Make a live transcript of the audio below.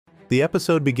The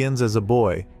episode begins as a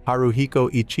boy.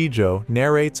 Haruhiko Ichijo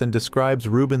narrates and describes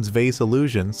Rubens' vase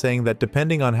illusion, saying that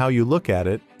depending on how you look at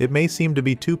it, it may seem to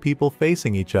be two people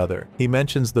facing each other. He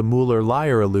mentions the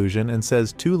Mueller-Lyer illusion and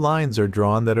says two lines are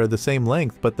drawn that are the same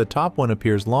length, but the top one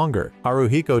appears longer.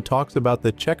 Haruhiko talks about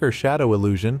the checker shadow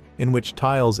illusion, in which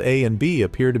tiles A and B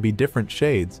appear to be different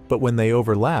shades, but when they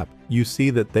overlap, you see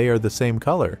that they are the same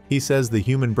color. He says the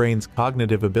human brain's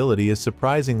cognitive ability is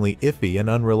surprisingly iffy and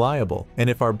unreliable, and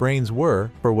if our brains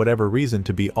were, for whatever reason,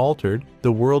 to be altered,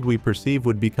 the world we perceive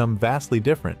would become vastly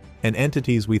different, and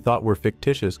entities we thought were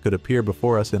fictitious could appear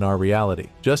before us in our reality.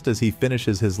 Just as he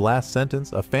finishes his last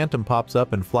sentence, a phantom pops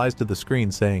up and flies to the screen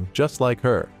saying, "Just like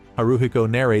her." Haruhiko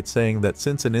narrates saying that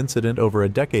since an incident over a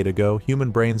decade ago,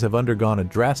 human brains have undergone a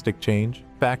drastic change,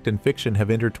 fact and fiction have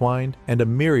intertwined, and a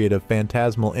myriad of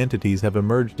phantasmal entities have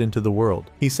emerged into the world.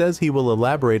 He says he will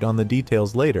elaborate on the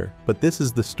details later, but this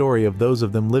is the story of those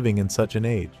of them living in such an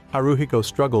age. Haruhiko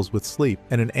struggles with sleep,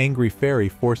 and an angry fairy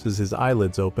forces his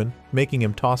eyelids open, making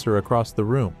him toss her across the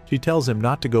room. She tells him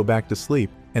not to go back to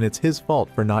sleep, and it's his fault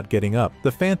for not getting up.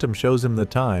 The phantom shows him the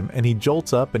time, and he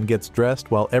jolts up and gets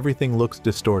dressed while everything looks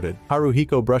distorted.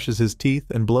 Haruhiko brushes his teeth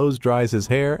and blows-dries his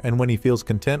hair, and when he feels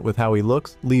content with how he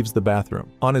looks, leaves the bathroom.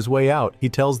 On his way out, he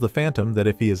tells the phantom that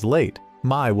if he is late,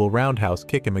 Mai will roundhouse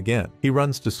kick him again. He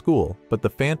runs to school, but the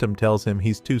phantom tells him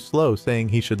he's too slow, saying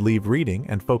he should leave reading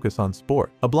and focus on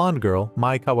sport. A blonde girl,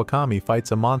 Mai Kawakami,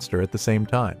 fights a monster at the same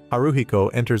time. Haruhiko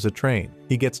enters a train.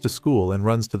 He gets to school and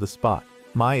runs to the spot.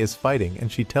 Mai is fighting and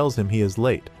she tells him he is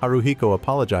late. Haruhiko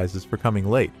apologizes for coming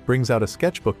late, brings out a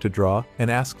sketchbook to draw,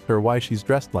 and asks her why she's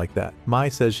dressed like that. Mai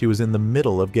says she was in the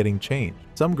middle of getting changed.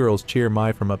 Some girls cheer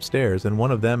Mai from upstairs, and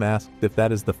one of them asks if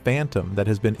that is the phantom that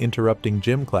has been interrupting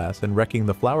gym class and wrecking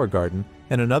the flower garden,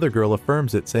 and another girl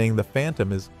affirms it, saying the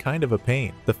phantom is kind of a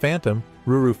pain. The phantom,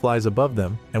 Ruru, flies above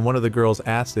them, and one of the girls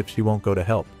asks if she won't go to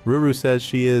help. Ruru says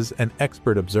she is an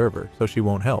expert observer, so she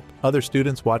won't help. Other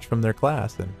students watch from their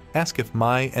class and ask if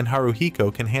Mai and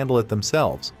Haruhiko can handle it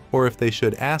themselves, or if they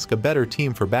should ask a better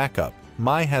team for backup.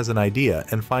 Mai has an idea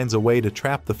and finds a way to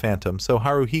trap the phantom so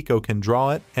Haruhiko can draw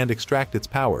it and extract its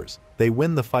powers. They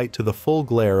win the fight to the full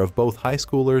glare of both high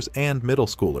schoolers and middle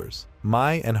schoolers.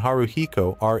 Mai and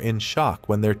Haruhiko are in shock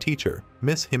when their teacher,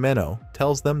 Miss Himeno,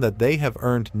 tells them that they have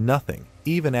earned nothing,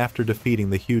 even after defeating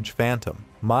the huge phantom.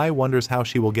 Mai wonders how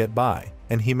she will get by,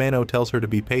 and Himeno tells her to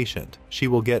be patient. She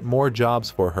will get more jobs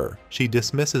for her. She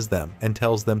dismisses them and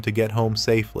tells them to get home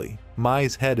safely.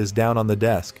 Mai's head is down on the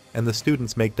desk, and the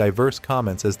students make diverse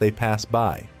comments as they pass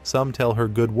by. Some tell her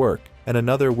good work, and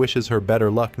another wishes her better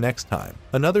luck next time.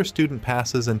 Another student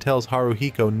passes and tells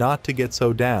Haruhiko not to get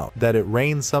so down, that it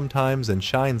rains sometimes and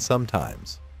shines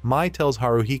sometimes. Mai tells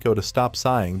Haruhiko to stop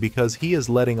sighing because he is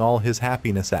letting all his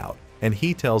happiness out, and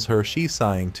he tells her she's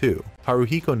sighing too.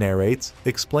 Haruhiko narrates,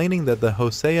 explaining that the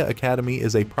Hosea Academy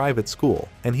is a private school,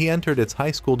 and he entered its high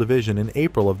school division in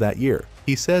April of that year.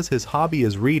 He says his hobby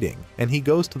is reading, and he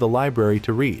goes to the library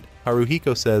to read.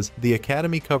 Haruhiko says the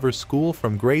academy covers school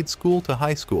from grade school to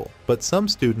high school, but some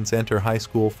students enter high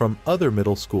school from other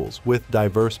middle schools with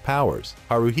diverse powers.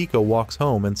 Haruhiko walks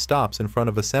home and stops in front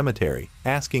of a cemetery,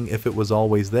 asking if it was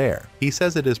always there. He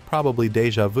says it is probably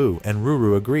deja vu, and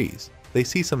Ruru agrees. They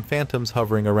see some phantoms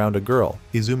hovering around a girl,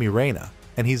 Izumi Reina,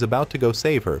 and he's about to go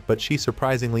save her, but she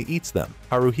surprisingly eats them.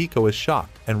 Haruhiko is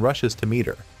shocked and rushes to meet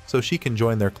her, so she can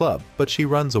join their club, but she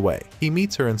runs away. He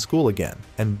meets her in school again,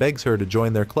 and begs her to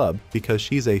join their club because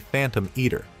she's a phantom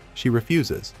eater. She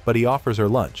refuses, but he offers her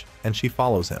lunch, and she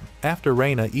follows him. After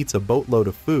Reina eats a boatload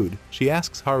of food, she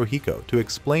asks Haruhiko to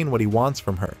explain what he wants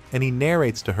from her, and he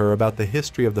narrates to her about the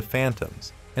history of the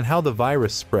phantoms, and how the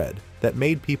virus spread that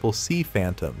made people see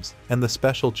phantoms, and the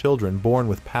special children born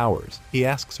with powers. He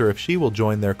asks her if she will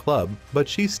join their club, but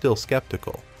she's still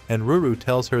skeptical, and Ruru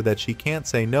tells her that she can't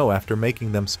say no after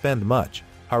making them spend much.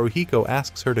 Haruhiko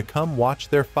asks her to come watch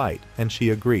their fight, and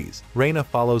she agrees. Reina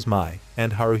follows Mai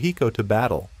and Haruhiko to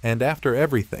battle, and after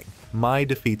everything, Mai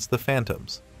defeats the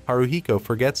phantoms. Haruhiko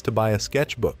forgets to buy a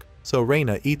sketchbook, so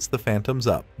Reina eats the phantoms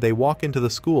up. They walk into the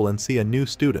school and see a new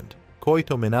student,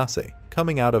 Koito Minase,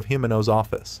 coming out of Himeno's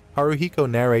office. Haruhiko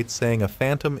narrates saying a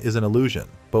phantom is an illusion,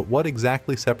 but what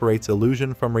exactly separates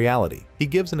illusion from reality? He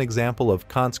gives an example of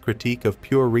Kant's critique of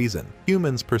pure reason.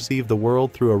 Humans perceive the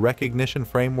world through a recognition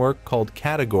framework called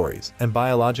categories, and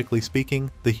biologically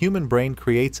speaking, the human brain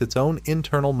creates its own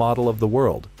internal model of the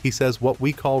world. He says what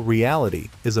we call reality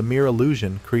is a mere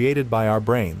illusion created by our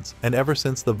brains, and ever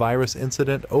since the virus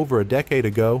incident over a decade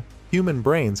ago, human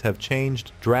brains have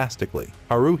changed drastically.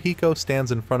 Haruhiko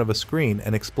stands in front of a screen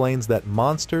and explains that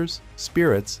monsters,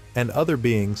 spirits, and other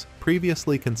beings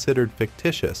previously considered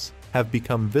fictitious have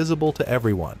become visible to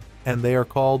everyone. and they are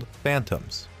called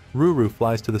phantoms. Ruru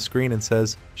flies to the screen and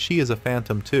says she is a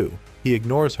phantom too. He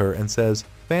ignores her and says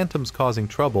phantoms causing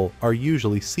trouble are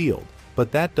usually sealed,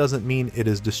 but that doesn't mean it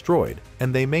is destroyed,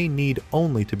 and they may need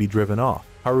only to be driven off.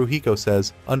 Haruhiko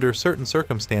says under certain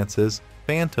circumstances,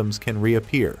 phantoms can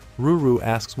reappear. Ruru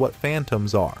asks what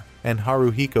phantoms are, and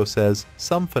Haruhiko says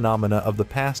some phenomena of the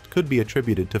past could be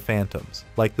attributed to phantoms,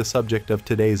 like the subject of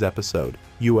today's episode,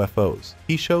 UFOs.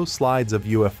 He shows slides of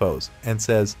UFOs and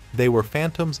says they were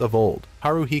phantoms of old.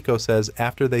 Haruhiko says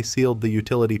after they sealed the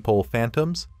utility pole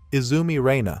phantoms, Izumi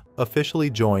Reina officially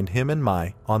joined him and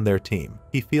Mai on their team.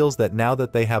 He feels that now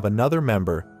that they have another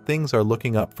member, things are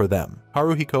looking up for them.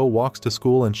 Haruhiko walks to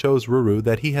school and shows Ruru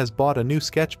that he has bought a new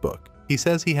sketchbook. He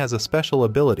says he has a special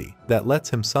ability that lets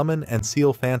him summon and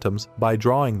seal phantoms by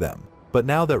drawing them. But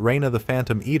now that Reina the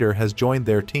Phantom Eater has joined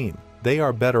their team, they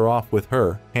are better off with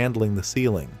her handling the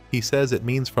sealing. He says it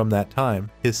means from that time,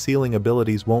 his sealing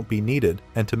abilities won't be needed,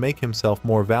 and to make himself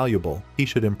more valuable, he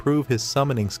should improve his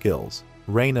summoning skills.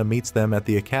 Reina meets them at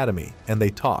the academy, and they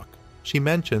talk. She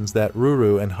mentions that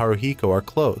Ruru and Haruhiko are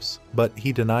close, but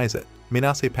he denies it.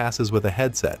 Minase passes with a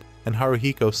headset, and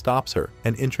Haruhiko stops her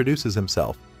and introduces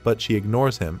himself, but she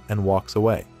ignores him and walks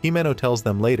away. Himeno tells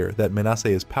them later that Minase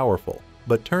is powerful,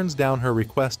 but turns down her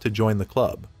request to join the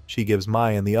club. She gives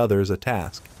Mai and the others a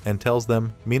task and tells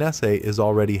them Minase is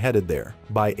already headed there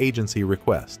by agency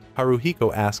request.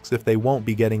 Haruhiko asks if they won't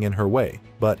be getting in her way,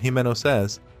 but Himeno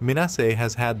says Minase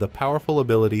has had the powerful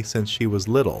ability since she was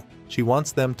little. She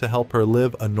wants them to help her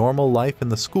live a normal life in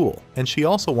the school, and she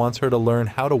also wants her to learn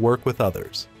how to work with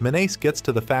others. Minase gets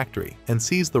to the factory and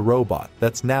sees the robot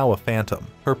that's now a phantom.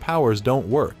 Her powers don't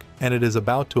work, and it is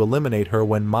about to eliminate her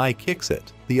when Mai kicks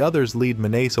it. The others lead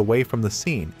Minase away from the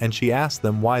scene, and she asks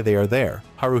them why they are there.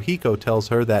 Haruhiko tells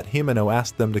her that Himeno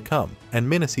asked them to come, and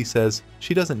Minase says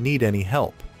she doesn't need any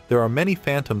help. There are many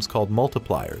phantoms called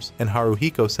multipliers, and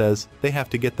Haruhiko says they have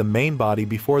to get the main body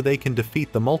before they can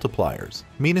defeat the multipliers.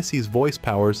 Minase's voice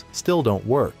powers still don't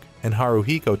work, and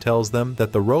Haruhiko tells them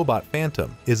that the robot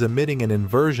phantom is emitting an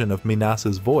inversion of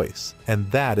Minase's voice, and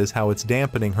that is how it's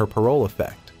dampening her parole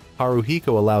effect.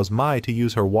 Haruhiko allows Mai to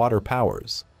use her water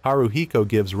powers. Haruhiko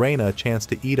gives Reina a chance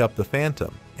to eat up the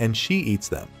phantom, and she eats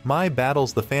them. Mai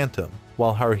battles the phantom,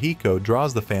 while Haruhiko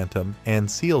draws the phantom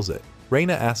and seals it.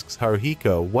 Reina asks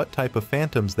Haruhiko what type of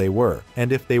phantoms they were,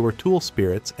 and if they were tool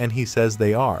spirits, and he says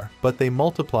they are, but they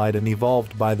multiplied and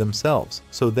evolved by themselves,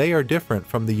 so they are different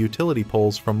from the utility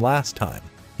poles from last time.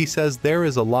 He says there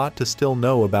is a lot to still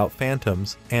know about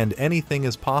phantoms, and anything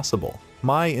is possible.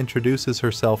 Mai introduces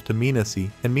herself to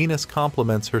Minase, and Minase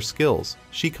compliments her skills.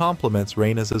 She compliments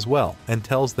Reina's as well, and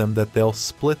tells them that they'll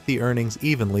split the earnings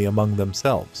evenly among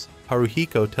themselves.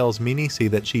 Haruhiko tells Minase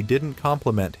that she didn't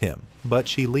compliment him, but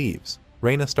she leaves.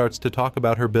 Reina starts to talk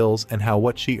about her bills and how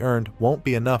what she earned won't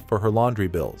be enough for her laundry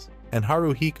bills, and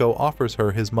Haruhiko offers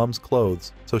her his mom's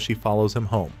clothes, so she follows him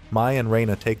home. Mai and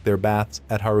Reina take their baths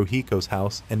at Haruhiko's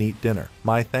house and eat dinner.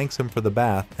 Mai thanks him for the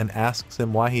bath and asks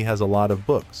him why he has a lot of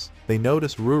books. They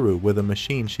notice Ruru with a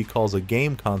machine she calls a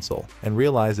game console and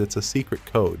realize it's a secret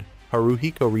code.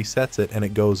 Haruhiko resets it and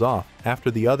it goes off.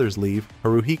 After the others leave,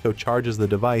 Haruhiko charges the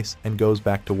device and goes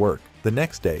back to work. The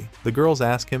next day, the girls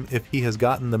ask him if he has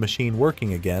gotten the machine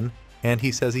working again, and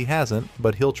he says he hasn't,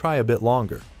 but he'll try a bit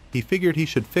longer. He figured he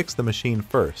should fix the machine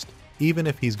first, even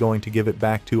if he's going to give it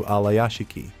back to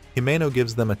Alayashiki. Himeno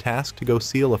gives them a task to go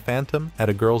seal a phantom at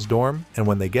a girl's dorm, and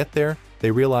when they get there, they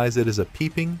realize it is a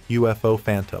peeping UFO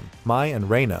phantom. Mai and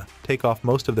Reina take off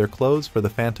most of their clothes for the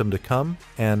phantom to come,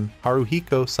 and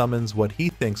Haruhiko summons what he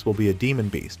thinks will be a demon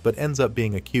beast, but ends up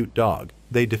being a cute dog.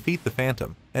 They defeat the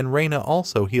phantom, and Reina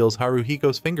also heals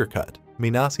Haruhiko's finger cut.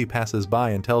 Minase passes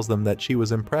by and tells them that she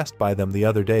was impressed by them the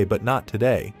other day but not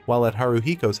today. While at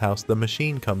Haruhiko's house, the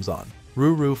machine comes on.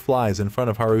 Ruru flies in front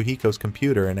of Haruhiko's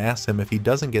computer and asks him if he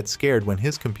doesn't get scared when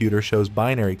his computer shows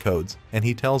binary codes, and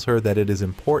he tells her that it is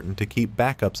important to keep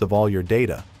backups of all your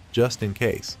data, just in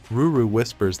case. Ruru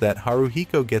whispers that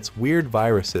Haruhiko gets weird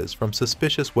viruses from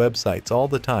suspicious websites all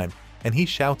the time, and he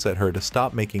shouts at her to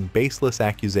stop making baseless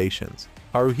accusations.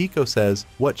 Haruhiko says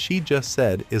what she just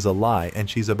said is a lie and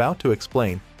she's about to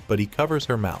explain, but he covers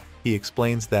her mouth. He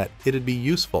explains that it'd be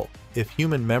useful if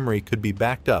human memory could be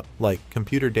backed up like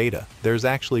computer data. There's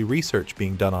actually research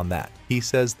being done on that. He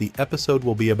says the episode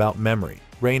will be about memory.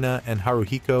 Reina and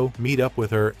Haruhiko meet up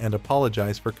with her and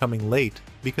apologize for coming late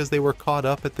because they were caught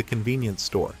up at the convenience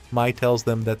store. Mai tells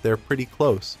them that they're pretty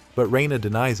close, but Reina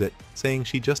denies it, saying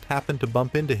she just happened to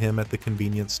bump into him at the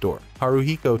convenience store.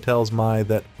 Haruhiko tells Mai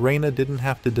that Reina didn't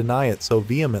have to deny it so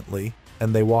vehemently,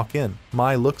 and they walk in.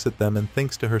 Mai looks at them and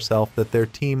thinks to herself that their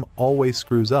team always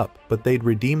screws up, but they'd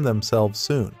redeem themselves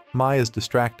soon. Mai is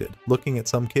distracted, looking at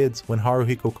some kids when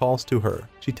Haruhiko calls to her.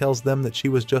 She tells them that she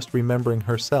was just remembering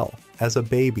herself as a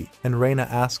baby, and Reina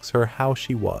asks her how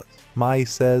she was. Mai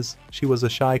says she was a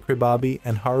shy Kribabi,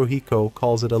 and Haruhiko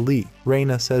calls it a Lee.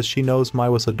 Reina says she knows Mai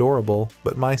was adorable,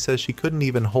 but Mai says she couldn't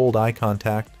even hold eye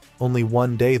contact. Only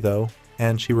one day though,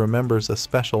 and she remembers a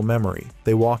special memory.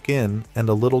 They walk in, and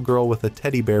a little girl with a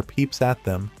teddy bear peeps at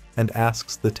them and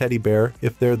asks the teddy bear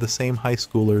if they're the same high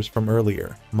schoolers from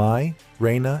earlier. Mai,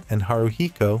 Reina, and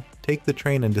Haruhiko take the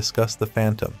train and discuss the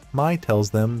phantom. Mai tells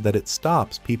them that it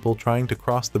stops people trying to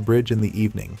cross the bridge in the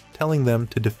evening, telling them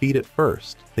to defeat it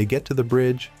first. They get to the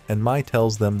bridge, and Mai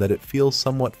tells them that it feels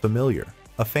somewhat familiar.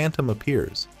 A phantom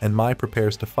appears, and Mai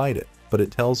prepares to fight it, but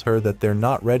it tells her that they're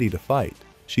not ready to fight.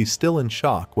 She's still in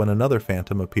shock when another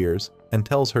phantom appears and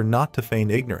tells her not to feign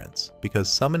ignorance,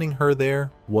 because summoning her there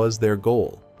was their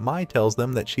goal. Mai tells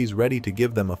them that she's ready to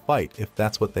give them a fight if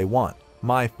that's what they want.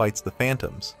 Mai fights the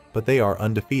phantoms, but they are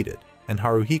undefeated, and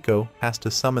Haruhiko has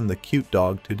to summon the cute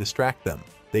dog to distract them.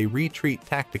 They retreat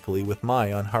tactically with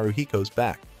Mai on Haruhiko's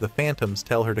back. The phantoms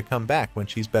tell her to come back when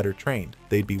she's better trained.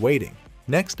 They'd be waiting.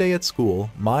 Next day at school,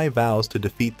 Mai vows to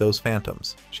defeat those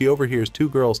phantoms. She overhears two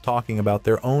girls talking about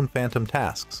their own phantom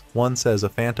tasks. One says a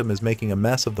phantom is making a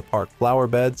mess of the park flower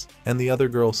beds, and the other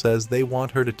girl says they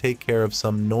want her to take care of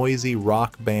some noisy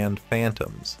rock band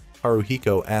phantoms.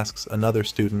 Haruhiko asks another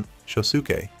student,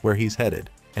 Shosuke, where he's headed,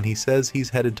 and he says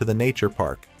he's headed to the nature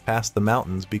park, past the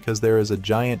mountains, because there is a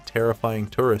giant terrifying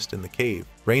tourist in the cave.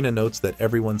 Reina notes that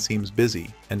everyone seems busy,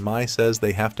 and Mai says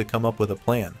they have to come up with a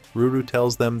plan. Ruru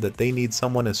tells them that they need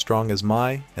someone as strong as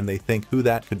Mai, and they think who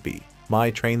that could be. Mai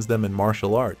trains them in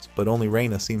martial arts, but only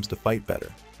Reina seems to fight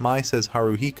better. Mai says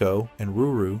Haruhiko and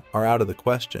Ruru are out of the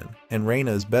question, and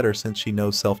Reina is better since she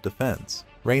knows self-defense.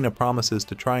 Reina promises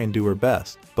to try and do her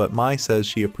best, but Mai says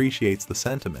she appreciates the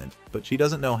sentiment, but she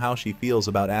doesn't know how she feels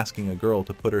about asking a girl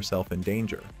to put herself in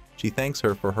danger. She thanks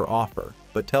her for her offer,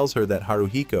 but tells her that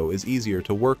Haruhiko is easier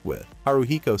to work with.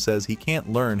 Haruhiko says he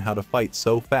can't learn how to fight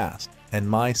so fast, and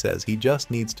Mai says he just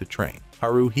needs to train.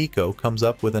 Haruhiko comes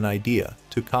up with an idea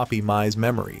to copy Mai's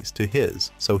memories to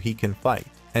his so he can fight,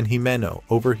 and Himeno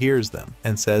overhears them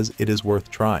and says it is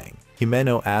worth trying.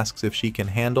 Himeno asks if she can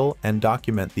handle and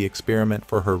document the experiment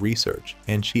for her research,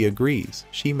 and she agrees.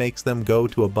 She makes them go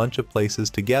to a bunch of places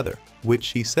together, which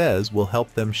she says will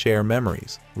help them share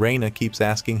memories. Reina keeps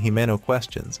asking Himeno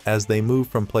questions as they move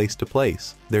from place to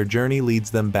place. Their journey leads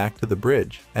them back to the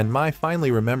bridge, and Mai finally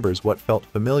remembers what felt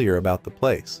familiar about the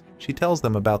place. She tells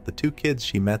them about the two kids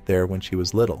she met there when she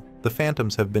was little. The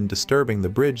phantoms have been disturbing the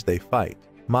bridge they fight.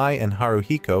 Mai and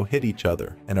Haruhiko hit each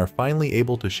other and are finally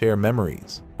able to share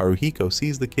memories. Haruhiko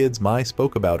sees the kids Mai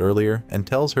spoke about earlier and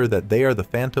tells her that they are the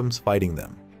phantoms fighting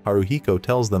them. Haruhiko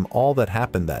tells them all that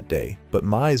happened that day, but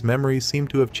Mai's memories seem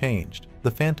to have changed.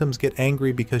 The phantoms get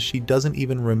angry because she doesn't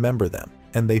even remember them,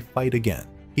 and they fight again.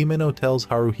 Himeno tells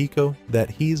Haruhiko that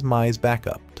he's Mai's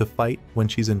backup to fight when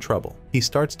she's in trouble. He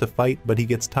starts to fight, but he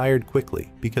gets tired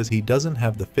quickly because he doesn't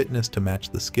have the fitness to match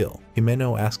the skill.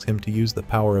 Himeno asks him to use the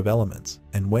power of elements,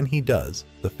 and when he does,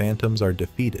 the phantoms are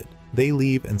defeated. They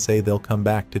leave and say they'll come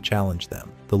back to challenge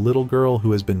them. The little girl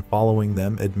who has been following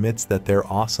them admits that they're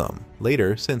awesome.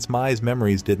 Later, since Mai's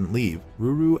memories didn't leave,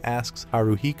 Ruru asks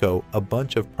Haruhiko a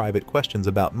bunch of private questions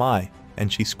about Mai,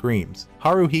 and she screams.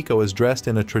 Haruhiko is dressed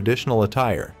in a traditional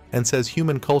attire and says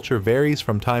human culture varies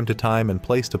from time to time and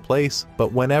place to place,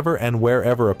 but whenever and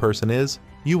wherever a person is,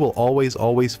 you will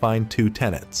always find two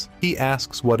tenets. He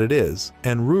asks what it is,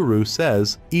 and Ruru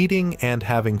says eating and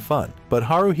having fun, but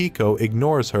Haruhiko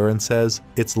ignores her and says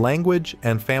it's language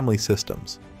and family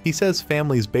systems. He says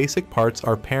family's basic parts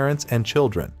are parents and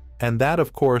children, and that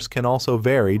of course can also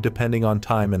vary depending on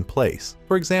time and place.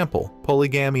 For example,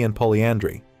 polygamy and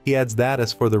polyandry. He adds that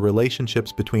as for the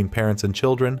relationships between parents and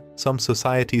children, some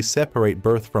societies separate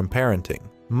birth from parenting.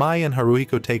 Mai and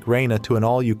Haruhiko take Reina to an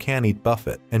all-you-can-eat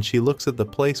buffet, and she looks at the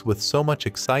place with so much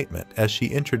excitement as she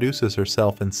introduces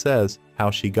herself and says how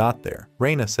she got there.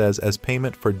 Reina says as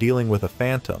payment for dealing with a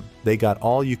phantom, they got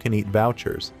all-you-can-eat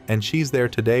vouchers, and she's there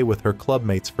today with her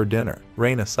clubmates for dinner.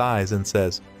 Reina sighs and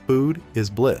says, "Food is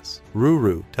bliss."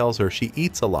 Ruru tells her she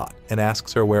eats a lot and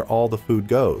asks her where all the food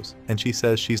goes, and she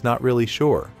says she's not really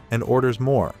sure and orders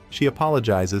more. She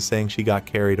apologizes, saying she got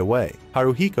carried away.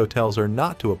 Haruhiko tells her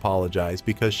not to apologize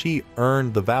because she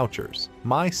earned the vouchers.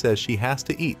 Mai says she has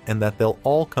to eat and that they'll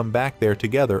all come back there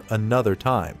together another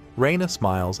time. Reina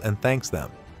smiles and thanks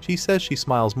them. She says she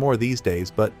smiles more these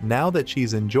days, but now that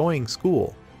she's enjoying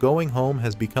school, going home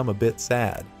has become a bit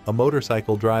sad. A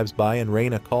motorcycle drives by and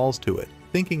Reina calls to it.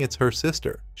 thinking it's her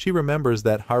sister. She remembers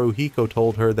that Haruhiko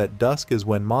told her that dusk is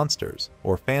when monsters,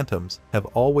 or phantoms, have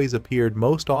always appeared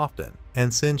most often,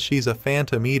 and since she's a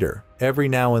phantom eater, every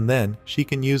now and then she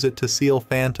can use it to seal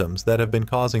phantoms that have been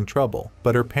causing trouble,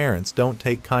 but her parents don't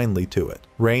take kindly to it.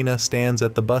 Reina stands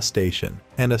at the bus station,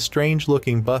 and a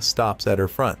strange-looking bus stops at her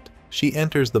front. She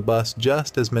enters the bus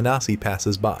just as Minase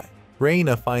passes by.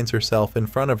 Reina finds herself in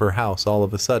front of her house all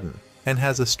of a sudden, and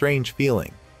has a strange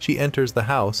feeling. She enters the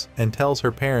house and tells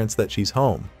her parents that she's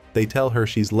home. They tell her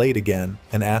she's late again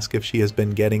and ask if she has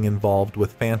been getting involved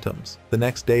with phantoms. The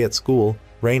next day at school,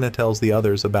 Reina tells the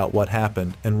others about what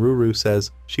happened, and Ruru says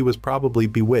she was probably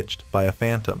bewitched by a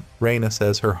phantom. Reina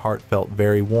says her heart felt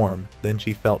very warm, then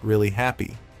she felt really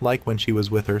happy, like when she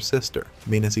was with her sister.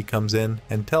 Minase comes in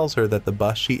and tells her that the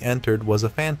bus she entered was a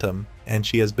phantom and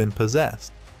she has been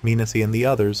possessed. Minase and the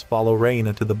others follow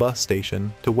Reina to the bus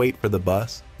station to wait for the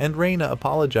bus, and Reina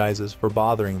apologizes for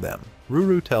bothering them.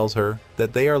 Ruru tells her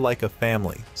that they are like a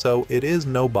family, so it is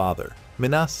no bother.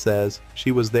 Minase says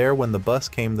she was there when the bus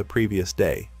came the previous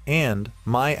day, and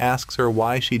Mai asks her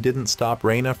why she didn't stop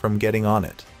Reina from getting on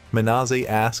it. Minase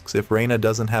asks if Reina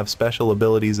doesn't have special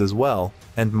abilities as well,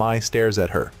 and Mai stares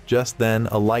at her. Just then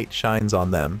a light shines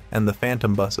on them, and the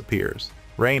phantom bus appears.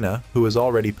 Reina, who is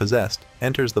already possessed,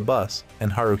 enters the bus,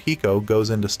 and Haruhiko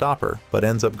goes in to stop her, but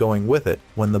ends up going with it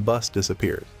when the bus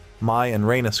disappears. Mai and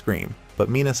Reina scream, but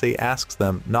Minase asks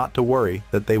them not to worry,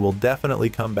 that they will definitely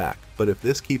come back, but if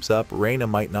this keeps up, Reina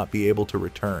might not be able to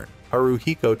return.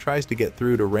 Haruhiko tries to get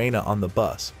through to Reina on the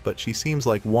bus, but she seems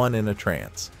like one in a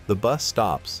trance. The bus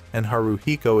stops, and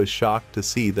Haruhiko is shocked to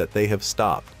see that they have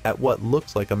stopped at what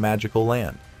looks like a magical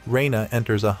land. Reina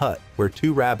enters a hut where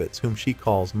two rabbits, whom she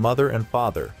calls mother and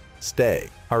father, stay.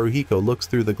 Haruhiko looks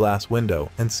through the glass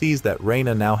window and sees that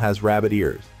Reina now has rabbit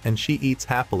ears, and she eats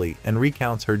happily and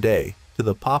recounts her day to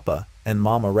the papa and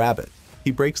mama rabbit. He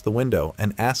breaks the window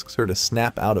and asks her to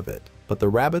snap out of it, but the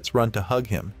rabbits run to hug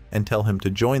him and tell him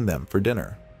to join them for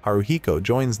dinner. Haruhiko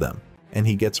joins them, and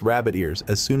he gets rabbit ears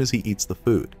as soon as he eats the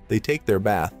food. They take their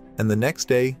bath, and the next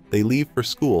day they leave for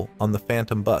school on the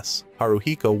phantom bus.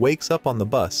 Haruhiko wakes up on the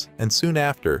bus, and soon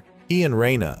after, he and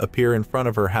Reina appear in front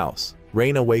of her house.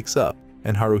 Reina wakes up,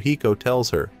 and Haruhiko tells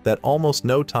her that almost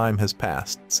no time has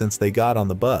passed since they got on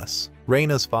the bus.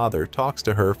 Reina's father talks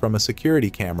to her from a security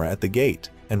camera at the gate,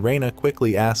 and Reina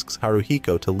quickly asks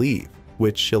Haruhiko to leave,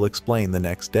 which she'll explain the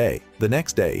next day. The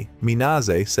next day,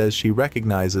 Minase says she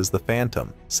recognizes the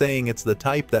phantom, saying it's the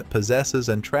type that possesses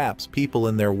and traps people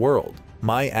in their world.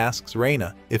 Mai asks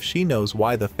Reina if she knows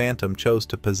why the phantom chose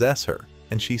to possess her,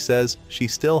 and she says she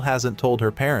still hasn't told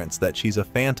her parents that she's a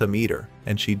phantom eater,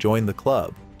 and she joined the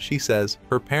club. She says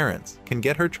her parents can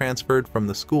get her transferred from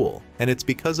the school, and it's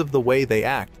because of the way they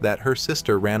act that her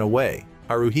sister ran away.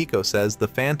 Haruhiko says the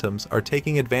phantoms are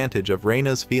taking advantage of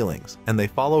Reina's feelings, and they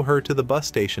follow her to the bus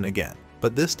station again.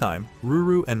 But this time,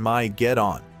 Ruru and Mai get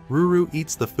on. Ruru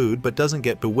eats the food but doesn't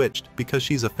get bewitched because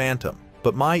she's a phantom,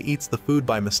 but Mai eats the food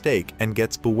by mistake and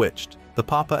gets bewitched. The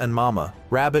papa and mama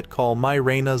rabbit call Mai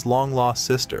Reina's long-lost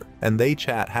sister, and they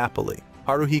chat happily.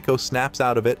 Haruhiko snaps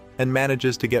out of it and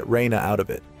manages to get Reina out of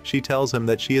it. She tells him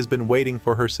that she has been waiting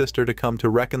for her sister to come to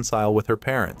reconcile with her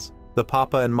parents. The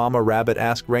papa and mama rabbit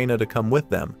ask Reina to come with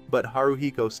them, but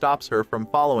Haruhiko stops her from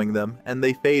following them, and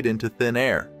they fade into thin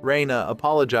air. Reina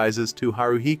apologizes to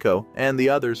Haruhiko and the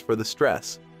others for the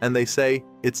stress, and they say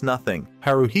it's nothing.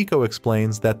 Haruhiko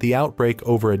explains that the outbreak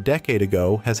over a decade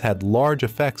ago has had large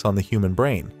effects on the human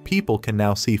brain. People can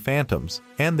now see phantoms,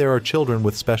 and there are children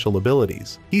with special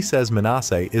abilities. He says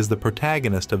Minase is the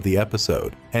protagonist of the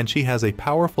episode, and she has a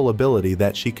powerful ability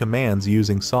that she commands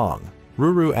using song.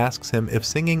 Ruru asks him if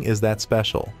singing is that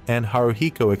special, and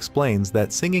Haruhiko explains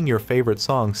that singing your favorite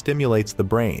song stimulates the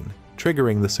brain,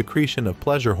 triggering the secretion of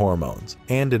pleasure hormones,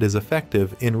 and it is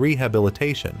effective in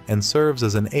rehabilitation and serves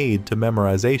as an aid to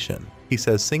memorization. He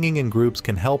says singing in groups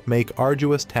can help make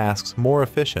arduous tasks more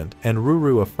efficient, and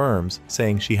Ruru affirms,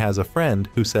 saying she has a friend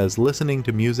who says listening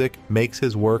to music makes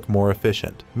his work more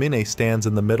efficient. Mine stands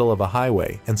in the middle of a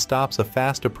highway and stops a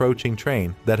fast-approaching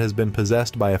train that has been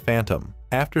possessed by a phantom.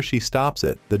 After she stops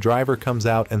it, the driver comes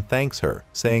out and thanks her,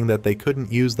 saying that they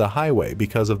couldn't use the highway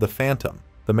because of the phantom.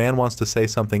 The man wants to say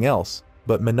something else,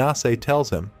 but Minase tells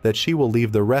him that she will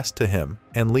leave the rest to him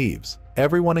and leaves.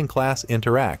 Everyone in class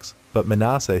interacts, but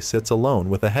Minase sits alone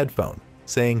with a headphone,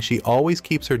 saying she always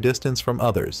keeps her distance from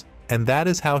others and that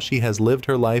is how she has lived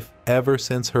her life ever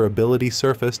since her ability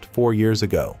surfaced 4 years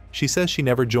ago. She says she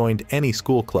never joined any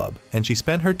school club, and she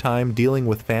spent her time dealing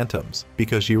with phantoms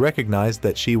because she recognized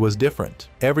that she was different.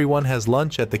 Everyone has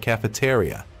lunch at the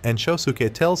cafeteria, and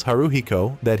Shosuke tells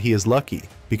Haruhiko that he is lucky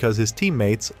because his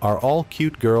teammates are all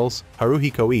cute girls.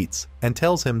 Haruhiko eats and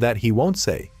tells him that he won't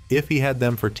say if he had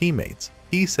them for teammates.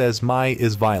 He says Mai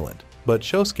is violent, but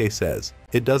Shosuke says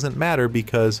it doesn't matter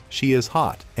because she is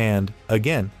hot, and,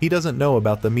 again, he doesn't know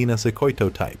about the Minase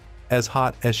Koito type. As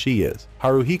hot as she is,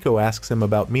 Haruhiko asks him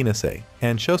about Minase,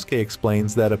 and Shosuke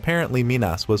explains that apparently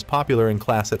Minase was popular in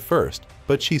class at first,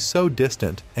 but she's so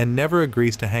distant and never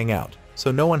agrees to hang out,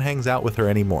 so no one hangs out with her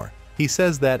anymore. He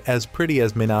says that as pretty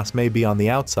as Minase may be on the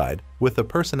outside, with a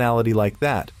personality like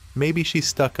that, maybe she's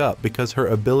stuck up because her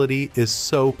ability is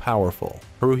so powerful.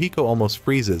 Haruhiko almost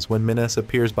freezes when Minase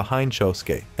appears behind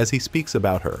Shosuke as he speaks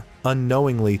about her,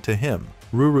 unknowingly to him.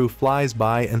 Ruru flies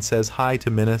by and says hi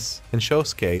to Minase, and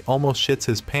Shosuke almost shits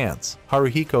his pants.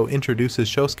 Haruhiko introduces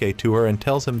Shosuke to her and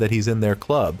tells him that he's in their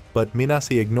club, but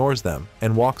Minase ignores them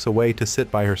and walks away to sit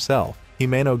by herself.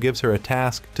 Himeno gives her a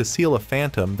task to seal a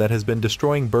phantom that has been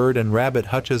destroying bird and rabbit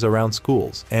hutches around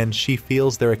schools, and she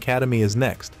feels their academy is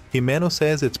next. Himeno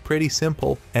says it's pretty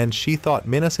simple, and she thought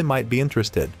Minase might be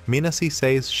interested. Minase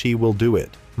says she will do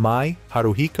it. Mai,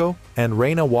 Haruhiko, and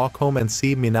Reina walk home and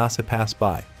see Minase pass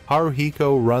by.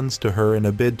 Haruhiko runs to her in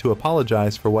a bid to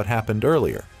apologize for what happened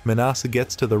earlier. Minase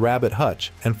gets to the rabbit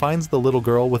hutch and finds the little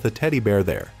girl with a teddy bear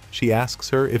there. She asks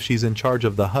her if she's in charge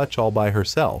of the hutch all by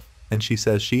herself, and she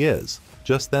says she is.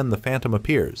 Just then the phantom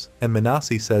appears, and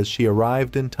Minase says she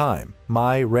arrived in time.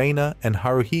 Mai, Reina, and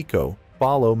Haruhiko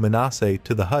follow Minase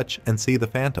to the hutch and see the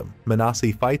phantom.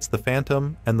 Minase fights the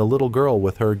phantom, and the little girl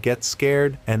with her gets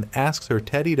scared and asks her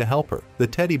teddy to help her. The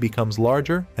teddy becomes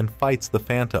larger and fights the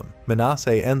phantom.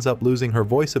 Minase ends up losing her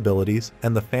voice abilities,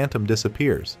 and the phantom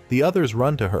disappears. The others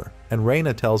run to her, and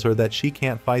Reina tells her that she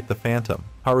can't fight the phantom.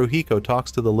 Haruhiko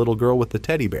talks to the little girl with the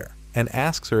teddy bear and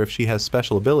asks her if she has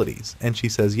special abilities, and she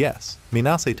says yes.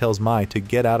 Minase tells Mai to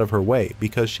get out of her way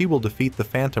because she will defeat the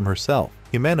phantom herself.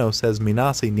 Himeno says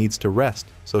Minase needs to rest,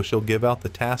 so she'll give out the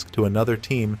task to another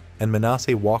team, and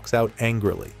Minase walks out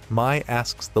angrily. Mai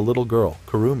asks the little girl,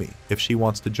 Kurumi, if she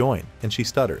wants to join, and she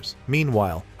stutters.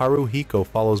 Meanwhile, Haruhiko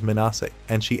follows Minase,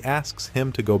 and she asks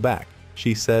him to go back.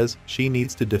 She says she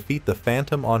needs to defeat the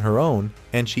phantom on her own,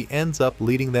 and she ends up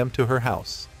leading them to her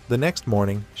house. The next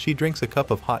morning, she drinks a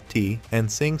cup of hot tea and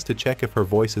sings to check if her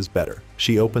voice is better.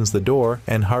 She opens the door,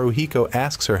 and Haruhiko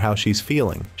asks her how she's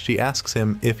feeling. She asks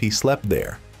him if he slept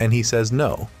there, and he says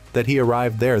no, that he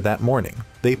arrived there that morning.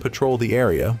 They patrol the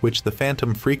area which the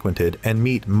phantom frequented and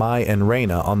meet Mai and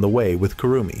Reina on the way with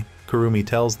Kurumi. Kurumi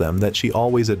tells them that she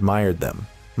always admired them.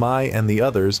 Mai and the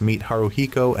others meet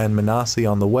Haruhiko and Minase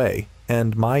on the way,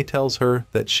 and Mai tells her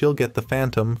that she'll get the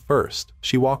phantom first.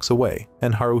 She walks away,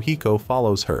 and Haruhiko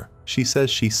follows her. She says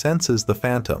she senses the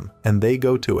phantom, and they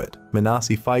go to it.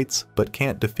 Minase fights, but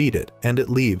can't defeat it, and it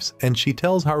leaves, and she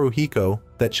tells Haruhiko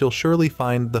that she'll surely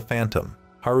find the phantom.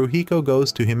 Haruhiko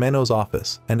goes to Himeno's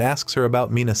office and asks her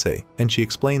about Minase, and she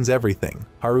explains everything.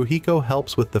 Haruhiko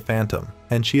helps with the phantom,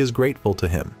 and she is grateful to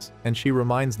him. And she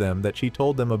reminds them that she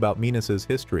told them about Minase's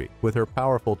history with her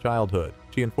powerful childhood.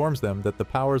 She informs them that the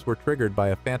powers were triggered by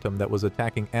a phantom that was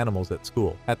attacking animals at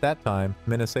school. At that time,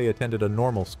 Minase attended a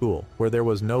normal school, where there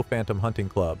was no phantom hunting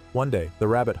club. One day, the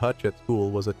rabbit hutch at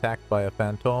school was attacked by a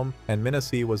phantom, and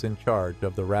Minase was in charge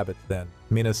of the rabbits then.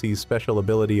 Minase's special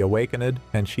ability awakened,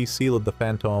 and she sealed the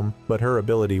phantom, but her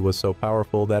ability was so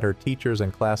powerful that her teachers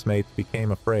and classmates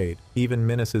became afraid. Even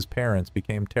Minase's parents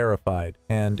became terrified,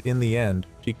 and in the end,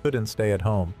 she couldn't stay at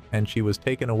home, and she was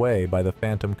taken away by the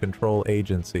Phantom Control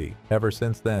Agency. Ever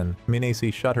since then,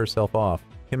 Minase shut herself off.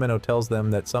 Himeno tells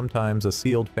them that sometimes a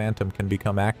sealed phantom can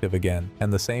become active again,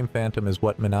 and the same phantom is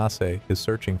what Minase is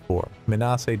searching for.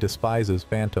 Minase despises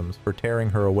phantoms for tearing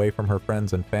her away from her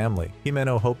friends and family.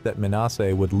 Himeno hoped that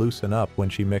Minase would loosen up when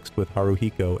she mixed with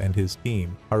Haruhiko and his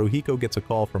team. Haruhiko gets a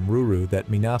call from Ruru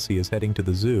that Minase is heading to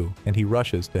the zoo, and he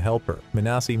rushes to help her.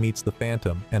 Minase meets the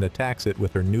phantom and attacks it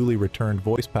with her newly returned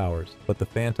voice powers, but the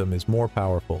phantom is more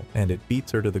powerful, and it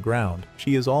beats her to the ground.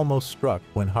 She is almost struck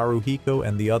when Haruhiko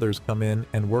and the others come in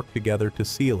and work together to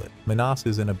seal it. Minase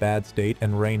is in a bad state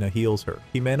and Reina heals her.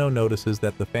 Himeno notices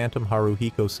that the phantom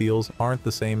Haruhiko seals aren't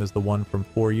the same as the one from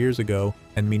 4 years ago,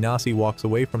 and Minase walks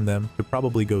away from them to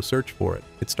probably go search for it.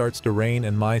 It starts to rain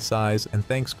and Mai sighs and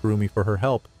thanks Kurumi for her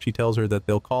help. She tells her that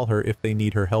they'll call her if they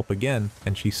need her help again,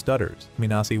 and she stutters.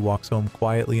 Minase walks home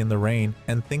quietly in the rain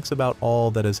and thinks about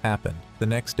all that has happened. The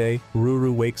next day,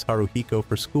 Ruru wakes Haruhiko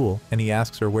for school and he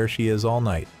asks her where she is all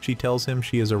night. She tells him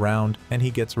she is around and he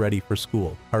gets ready for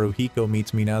school. Haruhiko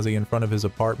meets Minase in front of his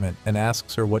apartment and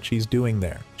asks her what she's doing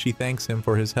there. She thanks him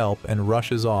for his help and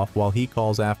rushes off while he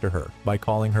calls after her by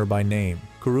calling her by name.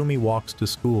 Kurumi walks to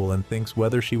school and thinks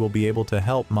whether she will be able to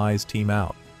help Mai's team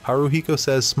out. Haruhiko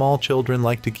says small children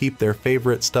like to keep their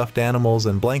favorite stuffed animals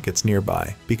and blankets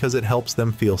nearby because it helps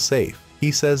them feel safe.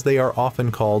 He says they are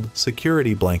often called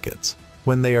security blankets.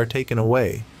 When they are taken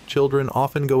away, children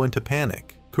often go into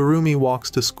panic. Kurumi walks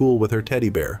to school with her teddy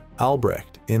bear,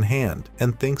 Albrecht, in hand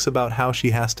and thinks about how she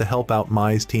has to help out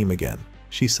Mai's team again.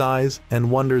 She sighs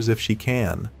and wonders if she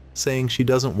can, saying she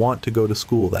doesn't want to go to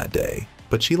school that day.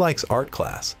 But she likes art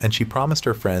class and she promised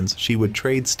her friends she would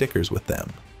trade stickers with them.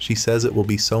 She says it will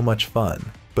be so much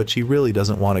fun, but she really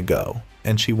doesn't want to go,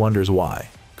 and she wonders why.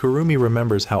 Kurumi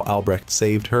remembers how Albrecht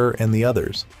saved her and the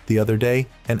others the other day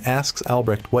and asks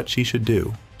Albrecht what she should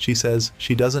do. She says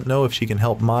she doesn't know if she can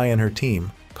help Mai and her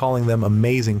team, calling them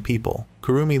amazing people.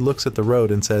 Kurumi looks at the road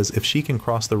and says if she can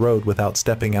cross the road without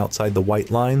stepping outside the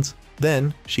white lines,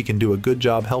 then she can do a good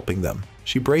job helping them.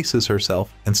 She braces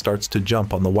herself and starts to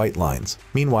jump on the white lines.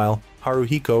 Meanwhile,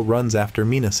 Haruhiko runs after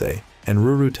Minase, and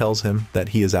Ruru tells him that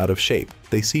he is out of shape.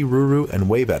 They see Ruru and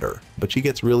wave at her, but she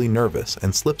gets really nervous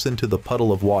and slips into the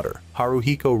puddle of water.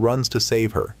 Haruhiko runs to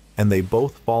save her, and they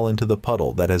both fall into the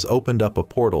puddle that has opened up a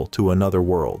portal to another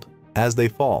world. As they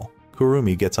fall,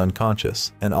 Kurumi gets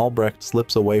unconscious, and Albrecht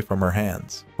slips away from her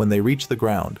hands. When they reach the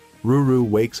ground, Ruru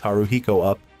wakes Haruhiko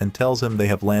up and tells him they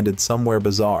have landed somewhere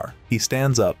bizarre. He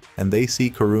stands up, and they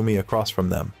see Kurumi across from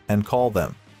them, and call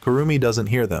them. Kurumi doesn't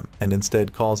hear them, and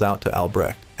instead calls out to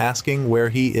Albrecht, asking where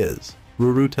he is.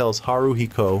 Ruru tells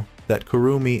Haruhiko that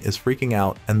Kurumi is freaking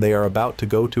out and they are about to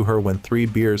go to her when 3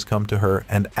 bears come to her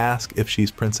and ask if she's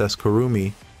Princess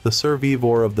Kurumi, the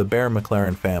survivor of the Bear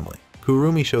McLaren family.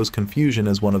 Kurumi shows confusion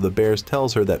as one of the bears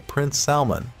tells her that Prince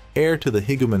Salmon, heir to the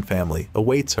Higuman family,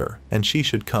 awaits her, and she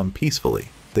should come peacefully.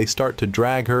 They start to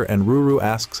drag her and Ruru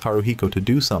asks Haruhiko to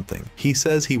do something. He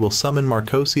says he will summon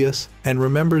Marcosius and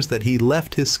remembers that he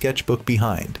left his sketchbook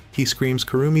behind. He screams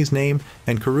Kurumi's name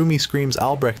and Kurumi screams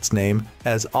Albrecht's name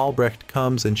as Albrecht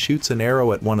comes and shoots an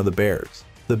arrow at one of the bears.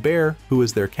 The bear, who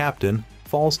is their captain,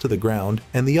 falls to the ground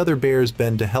and the other bears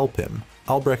bend to help him.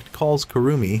 Albrecht calls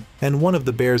Kurumi and one of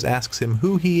the bears asks him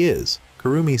who he is.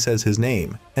 Kurumi says his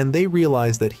name and they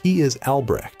realize that he is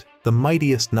Albrecht, the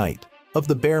mightiest knight of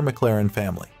the Bear McLaren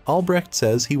family. Albrecht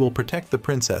says he will protect the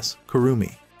princess,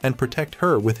 Kurumi, and protect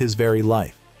her with his very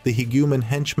life. The Higuman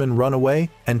henchmen run away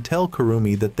and tell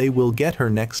Kurumi that they will get her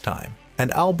next time,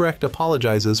 and Albrecht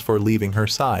apologizes for leaving her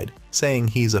side, saying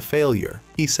he's a failure.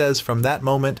 He says from that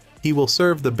moment he will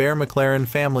serve the Bear McLaren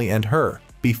family and her.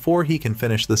 Before he can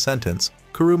finish the sentence,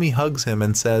 Kurumi hugs him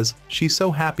and says she's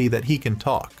so happy that he can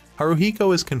talk.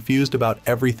 Haruhiko is confused about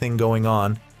everything going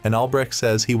on, and Albrecht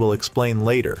says he will explain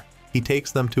later. He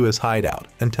takes them to his hideout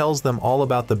and tells them all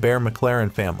about the Bear McLaren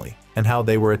family and how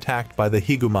they were attacked by the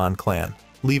Higuman clan,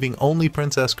 leaving only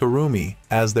Princess Kurumi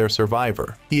as their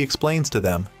survivor. He explains to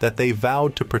them that they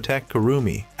vowed to protect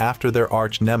Kurumi after their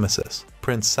arch nemesis,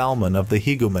 Prince Salmon of the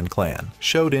Higuman clan,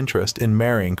 showed interest in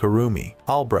marrying Kurumi.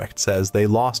 Albrecht says they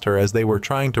lost her as they were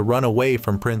trying to run away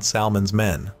from Prince Salmon's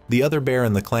men. The other bear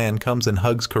in the clan comes and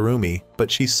hugs Kurumi,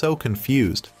 but she's so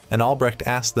confused, and Albrecht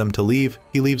asks them to leave.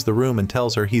 He leaves the room and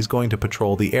tells her he's going to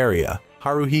patrol the area.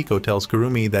 Haruhiko tells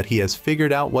Kurumi that he has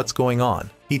figured out what's going on.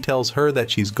 He tells her that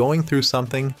she's going through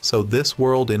something, so this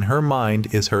world in her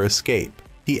mind is her escape.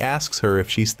 He asks her if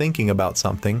she's thinking about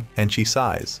something, and she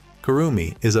sighs.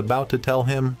 Kurumi is about to tell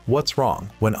him what's wrong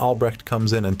when Albrecht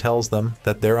comes in and tells them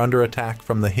that they're under attack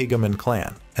from the Higuman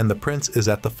clan, and the prince is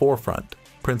at the forefront.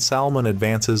 Prince Salmon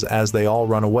advances as they all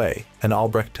run away, and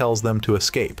Albrecht tells them to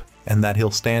escape, and that he'll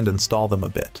stand and stall them a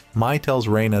bit. Mai tells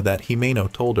Reina that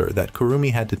Himeno told her that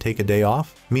Kurumi had to take a day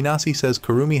off. Minase says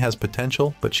Kurumi has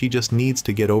potential, but she just needs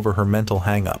to get over her mental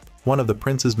hang-up. One of the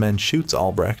prince's men shoots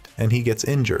Albrecht, and he gets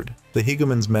injured. The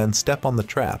Higuman's men step on the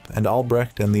trap, and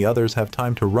Albrecht and the others have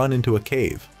time to run into a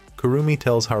cave. Kurumi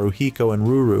tells Haruhiko and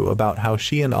Ruru about how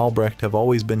she and Albrecht have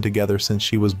always been together since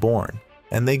she was born,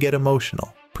 and they get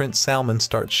emotional. Prince Salmon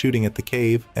starts shooting at the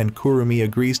cave, and Kurumi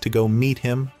agrees to go meet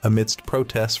him amidst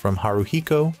protests from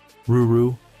Haruhiko,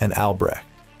 Ruru, and Albrecht.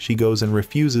 She goes and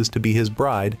refuses to be his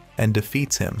bride and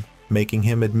defeats him, making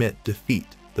him admit defeat.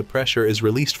 The pressure is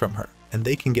released from her, and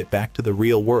they can get back to the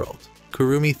real world.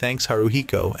 Kurumi thanks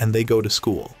Haruhiko and they go to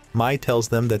school. Mai tells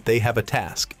them that they have a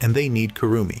task and they need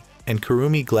Kurumi, and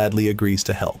Kurumi gladly agrees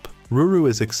to help. Ruru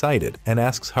is excited and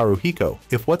asks Haruhiko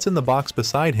if what's in the box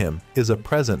beside him is a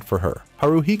present for her.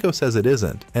 Haruhiko says it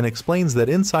isn't and explains that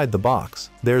inside the box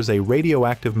there's a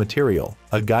radioactive material,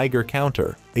 a Geiger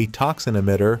counter, a toxin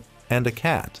emitter, and a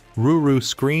cat. Ruru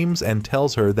screams and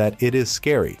tells her that it is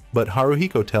scary, but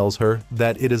Haruhiko tells her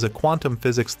that it is a quantum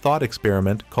physics thought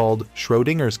experiment called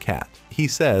Schrödinger's cat. He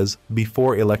says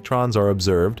before electrons are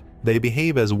observed, they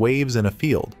behave as waves in a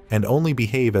field and only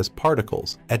behave as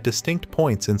particles at distinct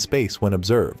points in space when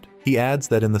observed. He adds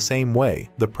that in the same way,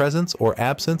 the presence or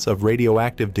absence of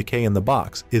radioactive decay in the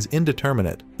box is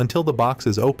indeterminate until the box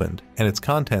is opened and its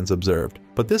contents observed.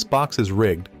 But this box is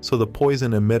rigged, so the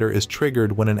poison emitter is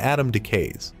triggered when an atom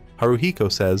decays.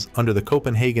 Haruhiko says, under the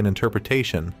Copenhagen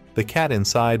interpretation, the cat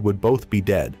inside would both be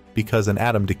dead because an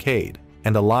atom decayed,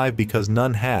 and alive because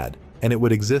none had, and it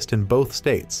would exist in both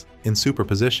states, in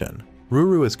superposition.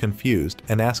 Ruru is confused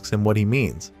and asks him what he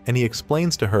means, and he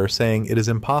explains to her saying it is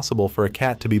impossible for a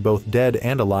cat to be both dead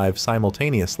and alive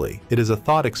simultaneously. It is a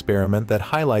thought experiment that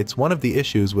highlights one of the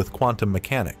issues with quantum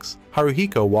mechanics.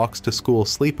 Haruhiko walks to school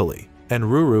sleepily, and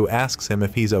Ruru asks him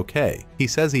if he's okay. He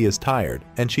says he is tired,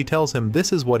 and she tells him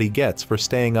this is what he gets for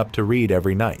staying up to read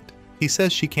every night. He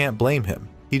says she can't blame him.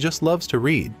 He just loves to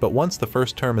read, but once the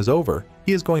first term is over,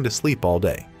 he is going to sleep all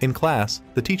day. In class,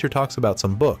 the teacher talks about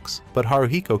some books, but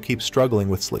Haruhiko keeps struggling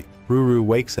with sleep. Ruru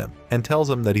wakes him and tells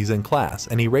him that he's in class,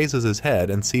 and he raises his head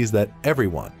and sees that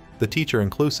everyone, the teacher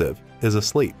inclusive, is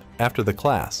asleep. After the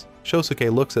class,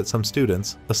 Shosuke looks at some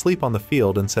students asleep on the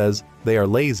field and says they are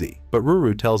lazy, but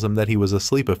Ruru tells him that he was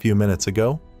asleep a few minutes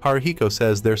ago. Haruhiko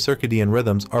says their circadian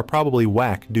rhythms are probably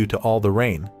whack due to all the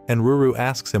rain, and Ruru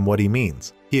asks him what he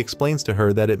means. He explains to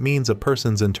her that it means a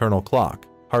person's internal clock.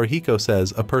 Haruhiko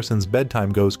says a person's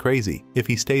bedtime goes crazy if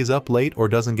he stays up late or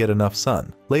doesn't get enough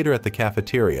sun. Later at the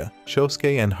cafeteria,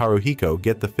 Shosuke and Haruhiko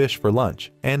get the fish for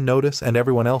lunch, and notice and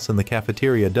everyone else in the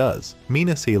cafeteria does.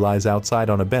 Minase lies outside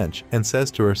on a bench and says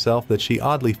to herself that she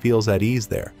oddly feels at ease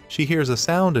there. She hears a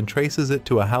sound and traces it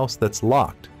to a house that's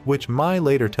locked, which Mai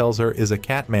later tells her is a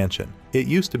cat mansion. It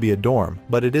used to be a dorm,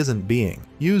 but it isn't being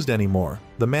used anymore.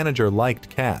 The manager liked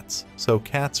cats, so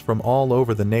cats from all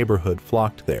over the neighborhood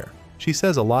flocked there. She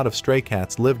says a lot of stray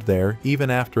cats lived there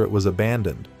even after it was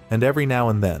abandoned, and every now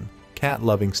and then,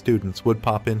 cat-loving students would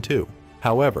pop in too.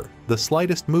 However, the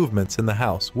slightest movements in the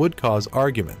house would cause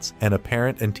arguments, and a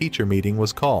parent and teacher meeting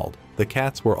was called. The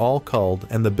cats were all culled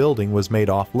and the building was made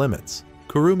off limits.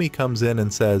 Kurumi comes in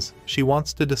and says she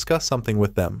wants to discuss something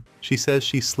with them. She says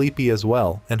she's sleepy as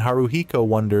well, and Haruhiko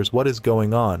wonders what is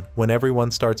going on when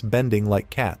everyone starts bending like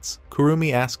cats.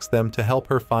 Kurumi asks them to help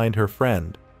her find her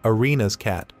friend, Arena's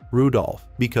cat, Rudolph,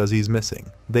 because he's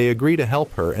missing. They agree to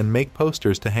help her and make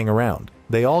posters to hang around.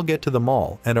 They all get to the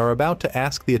mall and are about to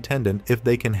ask the attendant if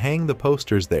they can hang the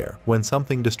posters there when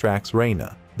something distracts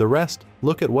Reina. The rest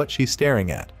look at what she's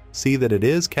staring at, see that it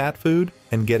is cat food,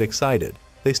 and get excited.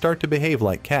 They start to behave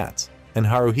like cats, and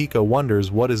Haruhiko wonders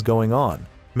what is going on.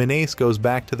 Minase goes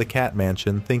back to the cat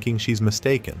mansion thinking she's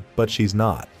mistaken, but she's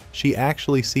not. She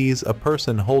actually sees a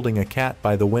person holding a cat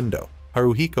by the window.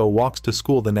 Haruhiko walks to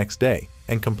school the next day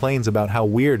and complains about how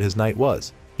weird his night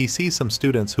was. He sees some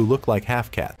students who look like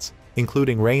half-cats,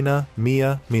 including Reina,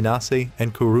 Mia, Minase,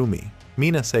 and Kurumi.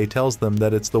 Minase tells them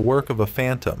that it's the work of a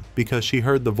phantom because she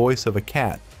heard the voice of a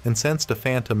cat and sensed a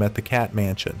phantom at the cat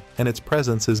mansion, and its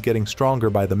presence is getting stronger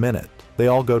by the minute. They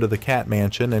all go to the cat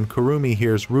mansion and Kurumi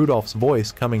hears Rudolph's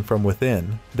voice coming from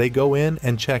within. They go in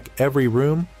and check every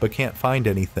room but can't find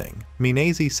anything.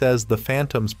 Minase says the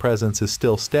phantom's presence is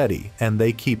still steady and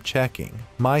they keep checking.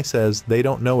 Mai says they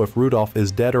don't know if Rudolph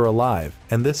is dead or alive,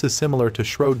 and this is similar to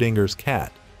Schrödinger's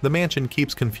cat. The mansion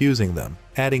keeps confusing them,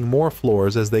 adding more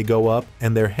floors as they go up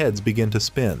and their heads begin to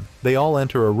spin. They all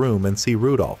enter a room and see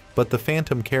Rudolph, but the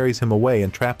phantom carries him away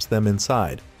and traps them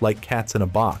inside, like cats in a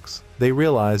box. They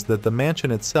realize that the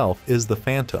mansion itself is the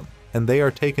phantom, and they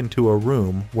are taken to a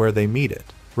room where they meet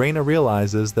it. Reina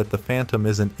realizes that the phantom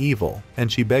isn't evil,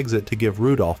 and she begs it to give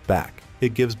Rudolph back.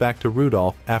 It gives back to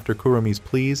Rudolph after Kurumi's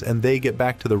pleas, and they get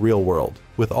back to the real world,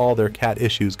 with all their cat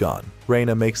issues gone.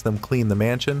 Reina makes them clean the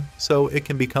mansion, so it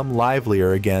can become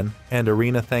livelier again, and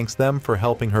Arena thanks them for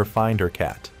helping her find her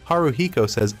cat. Haruhiko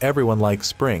says everyone likes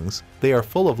springs, they are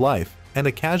full of life, and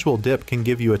a casual dip can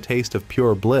give you a taste of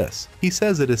pure bliss. He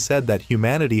says it is said that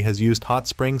humanity has used hot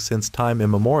springs since time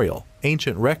immemorial.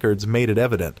 Ancient records made it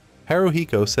evident.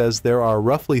 Haruhiko says there are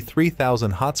roughly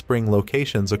 3,000 hot spring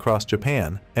locations across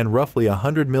Japan and roughly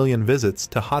 100 million visits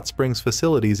to hot springs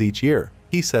facilities each year.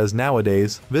 He says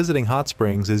nowadays, visiting hot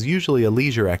springs is usually a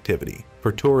leisure activity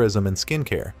for tourism and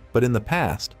skincare, but in the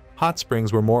past, hot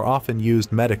springs were more often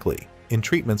used medically, in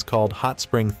treatments called hot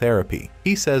spring therapy.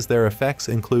 He says their effects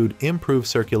include improved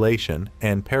circulation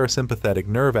and parasympathetic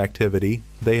nerve activity.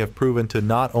 They have proven to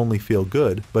not only feel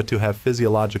good, but to have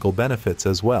physiological benefits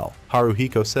as well.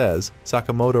 Haruhiko says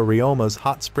Sakamoto Ryoma's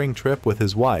hot spring trip with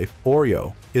his wife,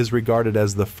 Oryo, is regarded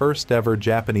as the first ever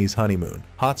Japanese honeymoon.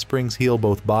 Hot springs heal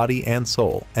both body and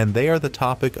soul, and they are the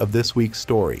topic of this week's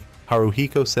story.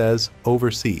 Haruhiko says,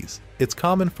 overseas, it's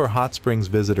common for hot springs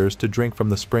visitors to drink from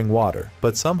the spring water,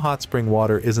 but some hot spring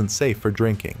water isn't safe for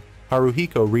drinking.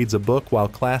 Haruhiko reads a book while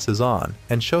class is on,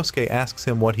 and Shosuke asks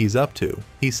him what he's up to.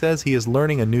 He says he is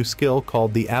learning a new skill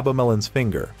called the Abomelon's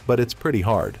finger, but it's pretty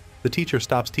hard. The teacher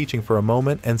stops teaching for a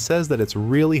moment and says that it's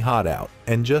really hot out,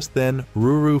 and just then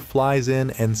Ruru flies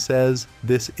in and says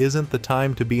this isn't the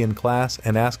time to be in class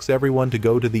and asks everyone to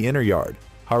go to the inner yard.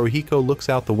 Haruhiko looks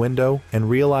out the window and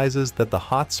realizes that the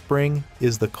hot spring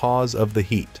is the cause of the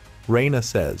heat. Reina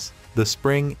says, the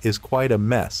spring is quite a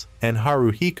mess, and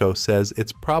Haruhiko says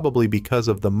it's probably because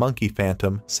of the monkey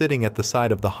phantom sitting at the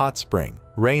side of the hot spring.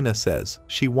 Reina says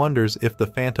she wonders if the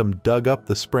phantom dug up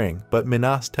the spring, but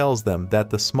Minas tells them that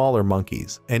the smaller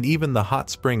monkeys, and even the hot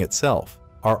spring itself,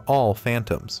 are all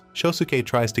phantoms. Shosuke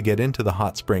tries to get into the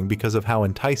hot spring because of how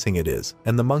enticing it is,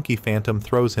 and the monkey phantom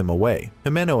throws him away.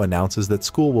 Himeno announces that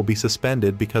school will be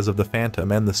suspended because of the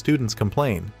phantom, and the students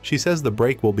complain. She says the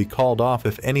break will be called off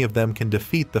if any of them can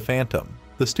defeat the phantom.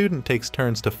 The student takes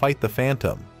turns to fight the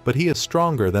phantom, but he is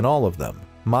stronger than all of them.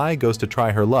 Mai goes to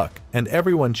try her luck, and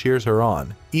everyone cheers her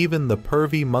on, even the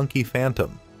pervy monkey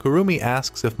phantom. Kurumi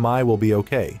asks if Mai will be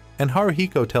okay, and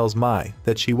Haruhiko tells Mai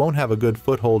that she won't have a good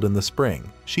foothold in the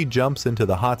spring. She jumps into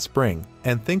the hot spring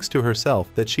and thinks to herself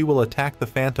that she will attack the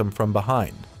phantom from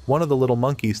behind. One of the little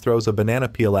monkeys throws a banana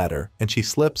peel at her, and she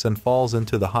slips and falls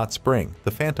into the hot spring.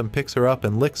 The phantom picks her up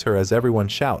and licks her as everyone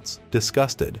shouts.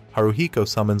 Disgusted, Haruhiko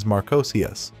summons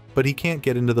Marcosius, but he can't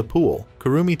get into the pool.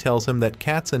 Kurumi tells him that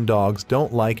cats and dogs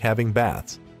don't like having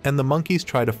baths, and the monkeys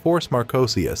try to force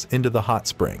Marcosius into the hot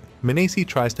spring. Minasi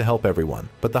tries to help everyone,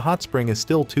 but the hot spring is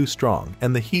still too strong,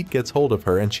 and the heat gets hold of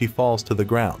her and she falls to the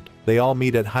ground. They all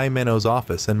meet at Himeno's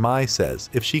office, and Mai says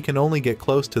if she can only get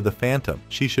close to the phantom,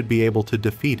 she should be able to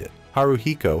defeat it.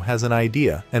 Haruhiko has an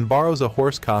idea and borrows a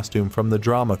horse costume from the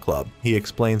drama club. He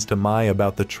explains to Mai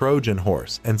about the Trojan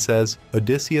horse and says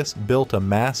Odysseus built a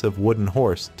massive wooden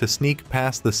horse to sneak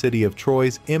past the city of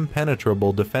Troy's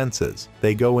impenetrable defenses.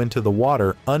 They go into the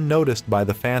water unnoticed by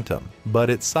the phantom, but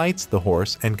it sights the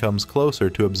horse and comes closer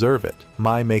to observe it.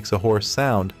 Mai makes a horse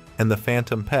sound, and the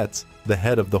phantom pets the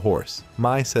head of the horse.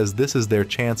 Mai says this is their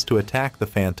chance to attack the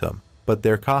phantom, but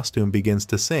their costume begins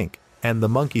to sink, and the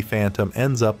monkey phantom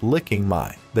ends up licking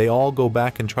Mai. They all go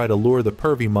back and try to lure the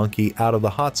pervy monkey out of the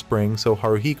hot spring so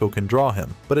Haruhiko can draw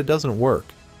him, but it doesn't work.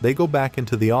 They go back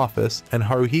into the office, and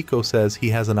Haruhiko says he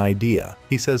has an idea.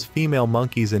 He says female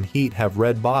monkeys in heat have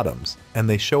red bottoms, and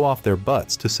they show off their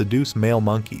butts to seduce male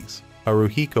monkeys.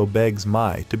 Haruhiko begs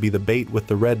Mai to be the bait with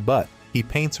the red butt. He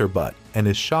paints her butt and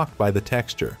is shocked by the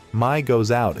texture. Mai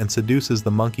goes out and seduces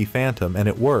the monkey phantom, and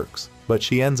it works, but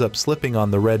she ends up slipping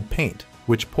on the red paint,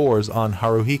 which pours on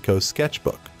Haruhiko's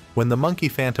sketchbook. When the monkey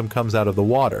phantom comes out of the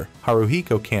water,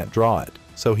 Haruhiko can't draw it,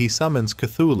 so he summons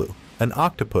Cthulhu, an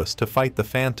octopus, to fight the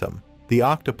phantom. The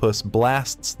octopus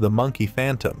blasts the monkey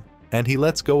phantom, and he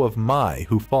lets go of Mai,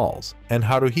 who falls, and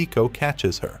Haruhiko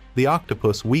catches her. The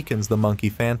octopus weakens the monkey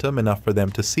phantom enough for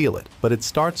them to seal it, but it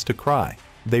starts to cry.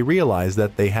 They realize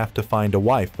that they have to find a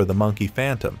wife for the monkey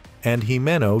phantom, and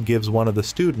Himeno gives one of the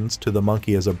students to the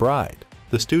monkey as a bride.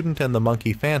 The student and the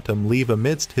monkey phantom leave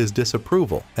amidst his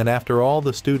disapproval, and after all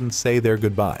the students say their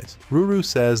goodbyes. Ruru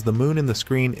says the moon in the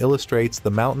screen illustrates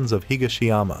the mountains of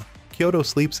Higashiyama. Kyoto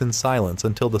sleeps in silence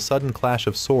until the sudden clash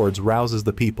of swords rouses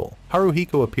the people.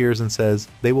 Haruhiko appears and says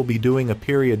they will be doing a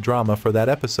period drama for that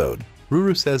episode.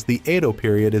 Ruru says the Edo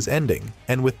period is ending,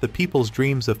 and with the people's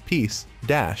dreams of peace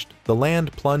dashed, the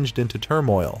land plunged into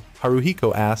turmoil.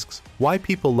 Haruhiko asks why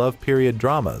people love period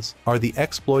dramas. Are the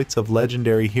exploits of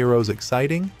legendary heroes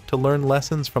exciting? To learn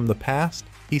lessons from the past?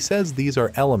 He says these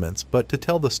are elements, but to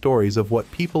tell the stories of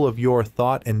what people of yore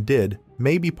thought and did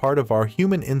may be part of our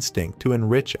human instinct to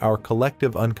enrich our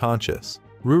collective unconscious.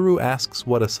 Ruru asks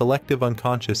what a selective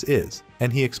unconscious is,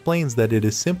 and he explains that it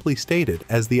is simply stated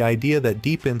as the idea that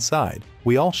deep inside,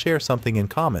 we all share something in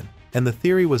common, and the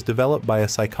theory was developed by a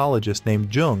psychologist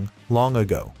named Jung long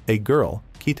ago. A girl,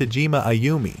 Kitajima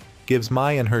Ayumi, gives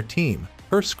Mai and her team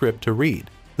her script to read.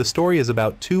 The story is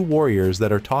about two warriors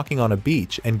that are talking on a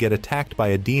beach and get attacked by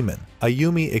a demon.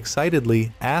 Ayumi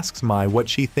excitedly asks Mai what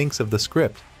she thinks of the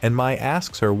script, and Mai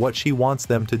asks her what she wants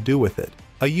them to do with it.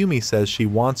 Ayumi says she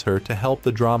wants her to help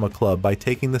the drama club by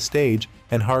taking the stage,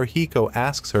 and Haruhiko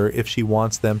asks her if she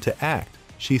wants them to act.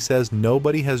 She says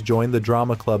nobody has joined the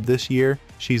drama club this year,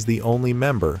 she's the only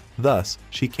member, thus,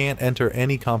 she can't enter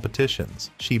any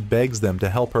competitions. She begs them to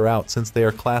help her out since they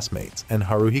are classmates, and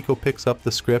Haruhiko picks up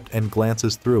the script and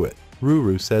glances through it.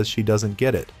 Ruru says she doesn't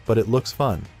get it, but it looks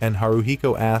fun, and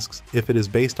Haruhiko asks if it is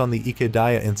based on the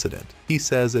Ikedaya incident. He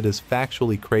says it is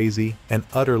factually crazy and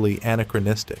utterly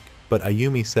anachronistic, but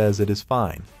Ayumi says it is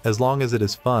fine, as long as it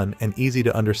is fun and easy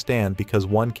to understand because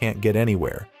one can't get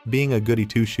anywhere, being a goody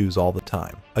two-shoes all the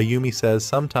time. Ayumi says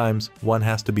sometimes one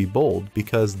has to be bold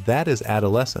because that is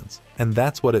adolescence, and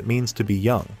that's what it means to be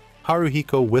young.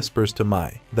 Haruhiko whispers to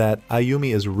Mai that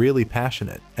Ayumi is really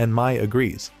passionate, and Mai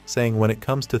agrees, saying when it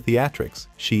comes to theatrics,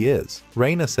 she is.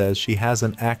 Reina says she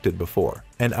hasn't acted before,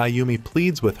 and Ayumi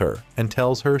pleads with her and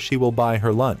tells her she will buy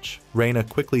her lunch. Reina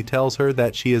quickly tells her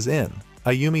that she is in.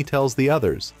 Ayumi tells the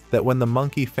others that when the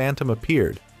monkey phantom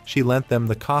appeared, she lent them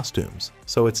the costumes,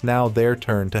 so it's now their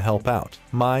turn to help out.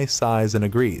 Mai sighs and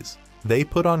agrees. They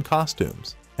put on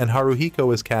costumes, and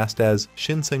Haruhiko is cast as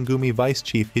Shinsengumi Vice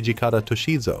Chief Hijikata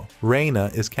Toshizo.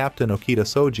 Reina is Captain Okita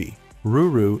Soji.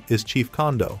 Ruru is Chief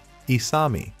Kondo.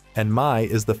 Isami and Mai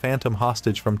is the phantom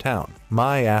hostage from town.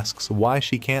 Mai asks why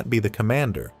she can't be the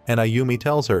commander, and Ayumi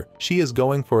tells her she is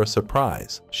going for a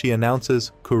surprise. She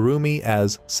announces Kurumi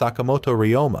as Sakamoto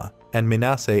Ryoma and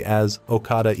Minase as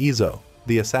Okada Izo,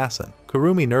 the assassin.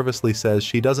 Kurumi nervously says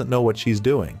she doesn't know what she's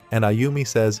doing, and Ayumi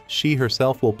says she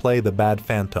herself will play the bad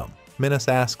phantom. Minase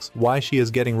asks why she is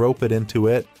getting roped into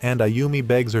it, and Ayumi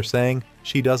begs her, saying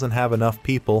she doesn't have enough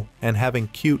people, and having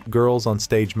cute girls on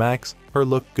stage makes her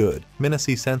look good.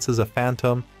 Minase senses a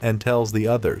phantom and tells the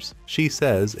others. She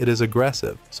says it is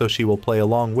aggressive, so she will play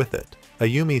along with it.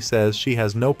 Ayumi says she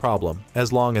has no problem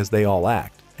as long as they all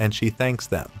act, and she thanks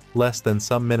them. Less than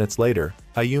some minutes later,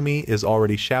 Ayumi is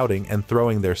already shouting and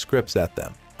throwing their scripts at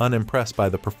them, unimpressed by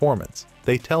the performance.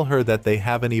 They tell her that they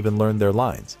haven't even learned their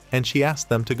lines, and she asks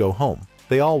them to go home.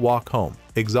 They all walk home,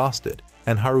 exhausted,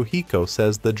 and Haruhiko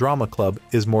says the drama club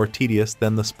is more tedious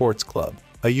than the sports club.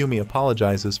 Ayumi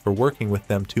apologizes for working with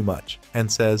them too much,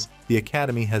 and says the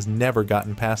academy has never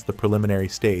gotten past the preliminary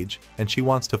stage, and she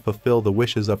wants to fulfill the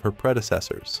wishes of her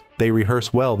predecessors. They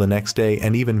rehearse well the next day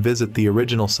and even visit the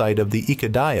original site of the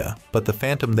Ikedaya, but the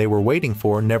phantom they were waiting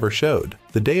for never showed.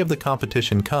 The day of the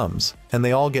competition comes, and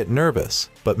they all get nervous,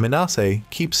 but Minase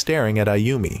keeps staring at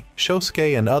Ayumi.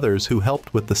 Shosuke and others who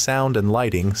helped with the sound and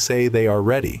lighting say they are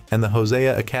ready, and the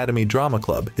Hosea Academy Drama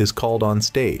Club is called on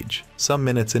stage. Some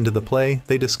minutes into the play,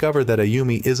 they discover that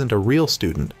Ayumi isn't a real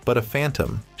student, but a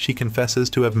phantom. She confesses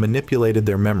to have manipulated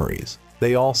their memories.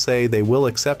 They all say they will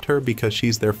accept her because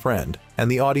she's their friend, and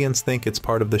the audience think it's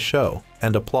part of the show,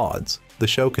 and applauds. The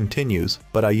show continues,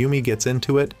 but Ayumi gets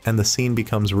into it, and the scene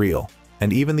becomes real.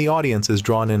 And even the audience is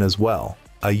drawn in as well.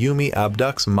 Ayumi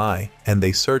abducts Mai, and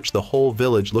they search the whole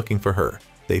village looking for her.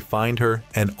 They find her,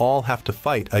 and all have to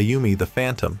fight Ayumi the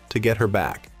Phantom to get her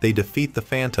back. They defeat the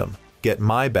Phantom, get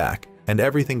Mai back, and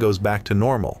everything goes back to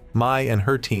normal. Mai and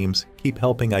her teams keep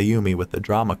helping Ayumi with the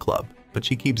drama club, but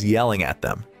she keeps yelling at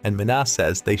them, and Minase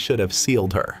says they should have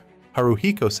sealed her.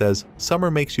 Haruhiko says summer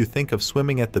makes you think of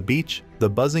swimming at the beach, the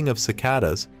buzzing of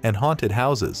cicadas, and haunted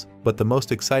houses, but the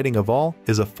most exciting of all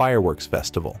is a fireworks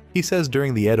festival. He says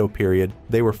during the Edo period,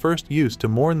 they were first used to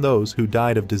mourn those who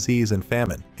died of disease and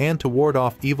famine, and to ward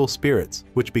off evil spirits,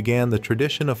 which began the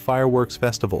tradition of fireworks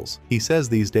festivals. He says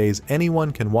these days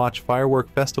anyone can watch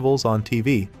firework festivals on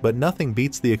TV, but nothing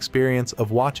beats the experience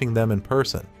of watching them in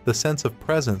person. The sense of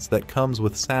presence that comes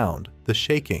with sound, the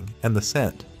shaking, and the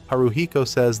scent. Haruhiko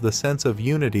says the sense of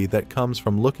unity that comes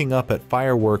from looking up at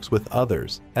fireworks with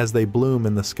others as they bloom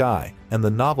in the sky, and the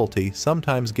novelty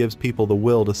sometimes gives people the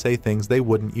will to say things they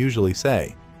wouldn't usually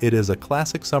say. It is a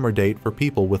classic summer date for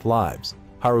people with lives.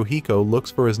 Haruhiko looks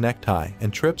for his necktie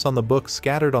and trips on the books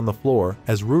scattered on the floor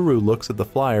as Ruru looks at the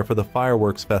flyer for the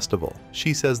fireworks festival.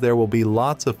 She says there will be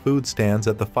lots of food stands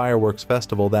at the fireworks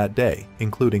festival that day,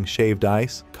 including shaved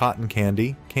ice, cotton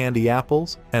candy, candy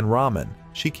apples, and ramen.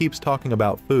 She keeps talking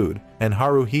about food, and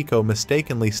Haruhiko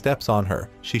mistakenly steps on her.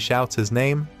 She shouts his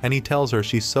name, and he tells her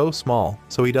she's so small,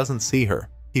 so he doesn't see her.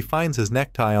 He finds his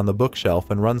necktie on the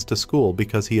bookshelf and runs to school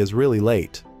because he is really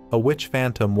late. A witch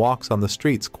phantom walks on the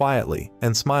streets quietly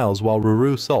and smiles while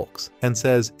Ruru sulks, and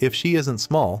says if she isn't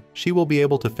small, she will be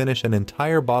able to finish an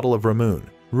entire bottle of Ramoon.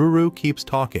 Ruru keeps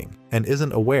talking and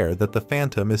isn't aware that the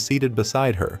phantom is seated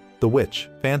beside her. The witch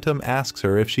phantom asks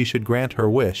her if she should grant her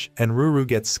wish, and Ruru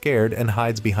gets scared and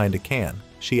hides behind a can.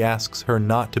 She asks her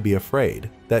not to be afraid.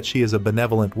 that she is a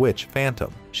benevolent witch phantom.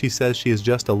 She says she is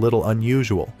just a little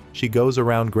unusual. She goes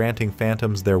around granting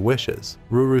phantoms their wishes.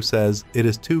 Ruru says it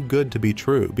is too good to be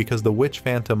true because the witch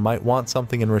phantom might want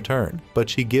something in return, but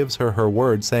she gives her her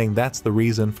word saying that's the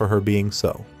reason for her being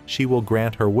so. She will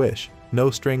grant her wish,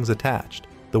 no strings attached.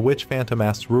 The witch phantom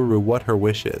asks Ruru what her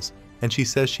wish is, and she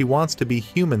says she wants to be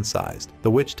human-sized.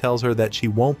 The witch tells her that she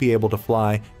won't be able to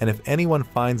fly, and if anyone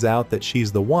finds out that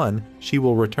she's the one, she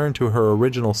will return to her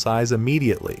original size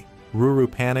immediately.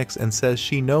 Ruru panics and says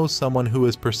she knows someone who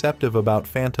is perceptive about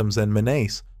phantoms and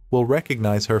Menace will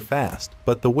recognize her fast,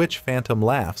 but the witch phantom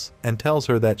laughs and tells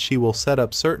her that she will set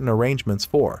up certain arrangements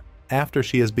for after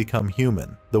she has become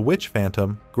human. The witch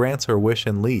phantom grants her wish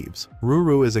and leaves.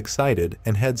 Ruru is excited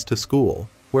and heads to school,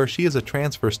 where she is a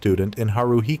transfer student in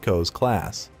Haruhiko's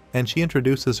class, and she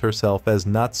introduces herself as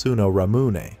Natsuno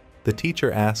Ramune. The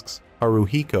teacher asks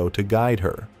Haruhiko to guide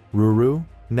her. Ruru?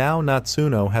 Now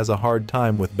Natsuno has a hard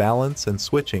time with balance and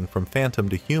switching from phantom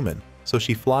to human, so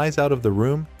she flies out of the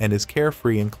room and is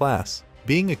carefree in class.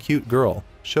 Being a cute girl,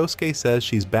 Shosuke says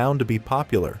she's bound to be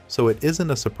popular, so it isn't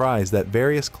a surprise that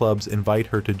various clubs invite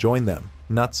her to join them.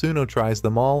 Natsuno tries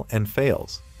them all and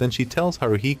fails. Then she tells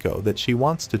Haruhiko that she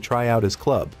wants to try out his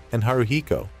club, and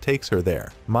Haruhiko takes her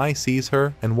there. Mai sees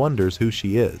her and wonders who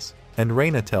she is, and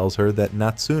Reina tells her that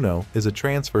Natsuno is a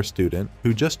transfer student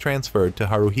who just transferred to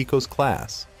Haruhiko's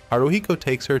class. Haruhiko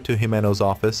takes her to Himeno's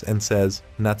office and says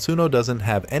Natsuno doesn't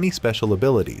have any special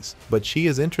abilities, but she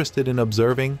is interested in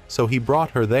observing, so he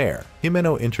brought her there.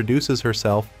 Himeno introduces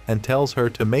herself and tells her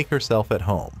to make herself at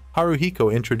home.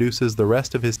 Haruhiko introduces the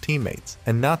rest of his teammates,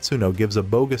 and Natsuno gives a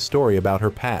bogus story about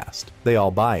her past. They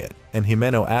all buy it, and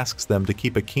Himeno asks them to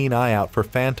keep a keen eye out for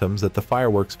phantoms at the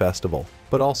fireworks festival,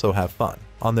 but also have fun.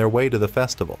 On their way to the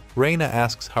festival, Reina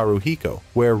asks Haruhiko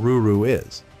where Ruru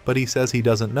is, but he says he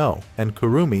doesn't know, and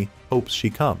Kurumi hopes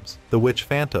she comes. The witch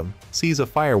phantom sees a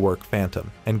firework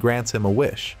phantom and grants him a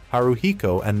wish.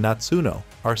 Haruhiko and Natsuno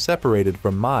are separated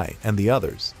from Mai and the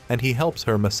others, and he helps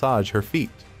her massage her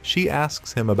feet. She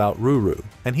asks him about Ruru,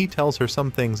 and he tells her some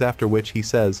things, after which he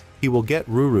says he will get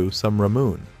Ruru some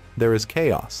Ramun. There is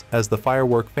chaos as the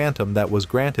firework phantom that was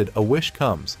granted a wish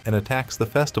comes and attacks the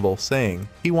festival, saying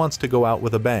he wants to go out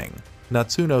with a bang.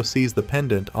 Natsuno sees the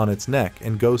pendant on its neck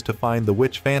and goes to find the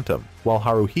witch phantom, while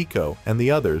Haruhiko and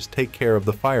the others take care of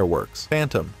the fireworks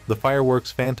phantom. The fireworks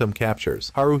phantom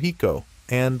captures Haruhiko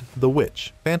and the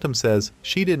witch phantom says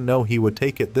she didn't know he would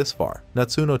take it this far.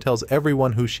 Natsuno tells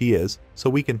everyone who she is so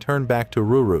we can turn back to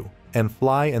Ruru and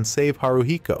fly and save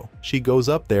Haruhiko. She goes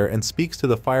up there and speaks to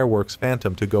the fireworks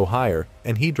phantom to go higher,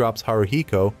 and he drops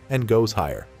Haruhiko and goes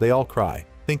higher. They all cry,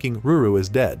 thinking Ruru is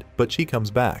dead, but she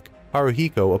comes back.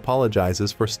 Haruhiko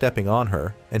apologizes for stepping on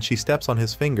her, and she steps on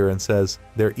his finger and says,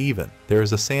 "They're even." There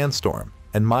is a sandstorm,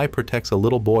 and Mai protects a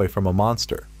little boy from a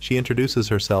monster. She introduces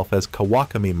herself as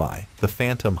Kawakami Mai, the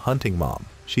phantom hunting mom.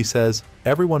 She says,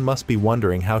 everyone must be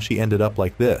wondering how she ended up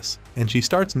like this, and she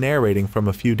starts narrating from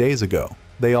a few days ago.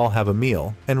 They all have a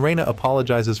meal, and Reina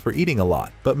apologizes for eating a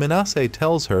lot, but Minase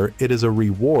tells her it is a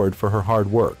reward for her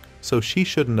hard work, so she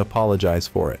shouldn't apologize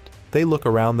for it. They look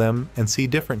around them and see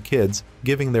different kids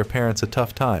giving their parents a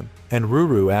tough time, and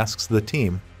Ruru asks the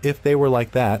team if they were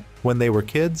like that when they were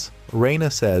kids.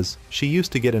 Reina says she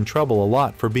used to get in trouble a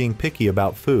lot for being picky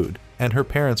about food, and her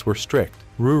parents were strict.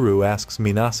 Ruru asks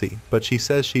Minase, but she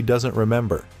says she doesn't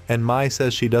remember, and Mai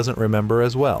says she doesn't remember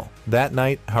as well. That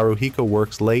night, Haruhiko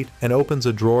works late and opens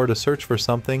a drawer to search for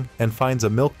something and finds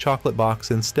a milk chocolate box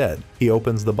instead. He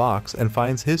opens the box and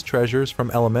finds his treasures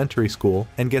from elementary school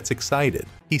and gets excited.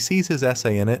 He sees his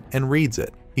essay in it and reads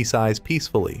it. He sighs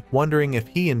peacefully, wondering if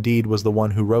he indeed was the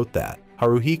one who wrote that.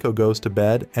 Haruhiko goes to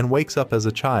bed and wakes up as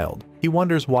a child. He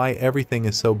wonders why everything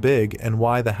is so big and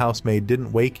why the housemaid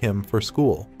didn't wake him for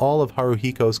school. All of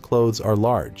Haruhiko's clothes are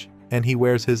large, and he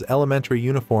wears his elementary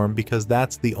uniform because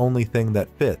that's the only thing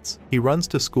that fits. He runs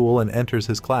to school and enters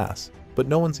his class, but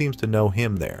no one seems to know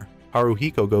him there.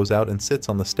 Haruhiko goes out and sits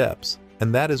on the steps,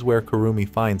 and that is where Kurumi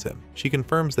finds him. She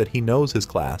confirms that he knows his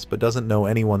class but doesn't know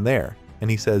anyone there,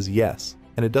 and he says yes,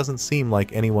 and it doesn't seem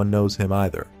like anyone knows him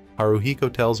either.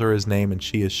 Haruhiko tells her his name and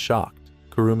she is shocked.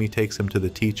 Kurumi takes him to the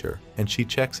teacher, and she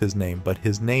checks his name, but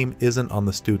his name isn't on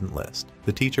the student list.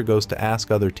 The teacher goes to ask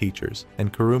other teachers,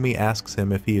 and Kurumi asks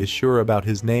him if he is sure about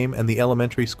his name and the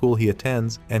elementary school he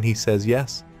attends, and he says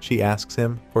yes. She asks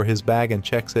him for his bag and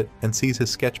checks it and sees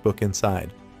his sketchbook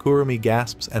inside. Kurumi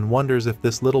gasps and wonders if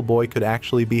this little boy could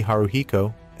actually be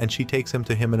Haruhiko, and she takes him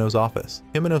to Himeno's office.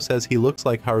 Himeno says he looks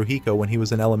like Haruhiko when he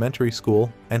was in elementary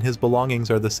school, and his belongings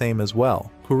are the same as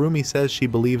well. Kurumi says she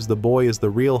believes the boy is the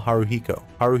real Haruhiko.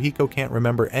 Haruhiko can't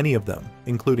remember any of them,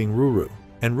 including Ruru.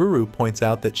 and Ruru points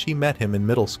out that she met him in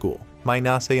middle school.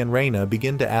 Minase and Reina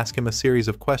begin to ask him a series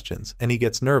of questions, and he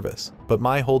gets nervous, but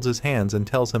Mai holds his hands and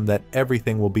tells him that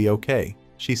everything will be okay.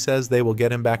 She says they will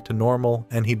get him back to normal,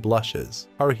 and he blushes.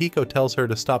 Haruhiko tells her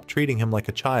to stop treating him like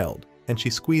a child, and she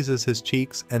squeezes his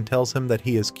cheeks and tells him that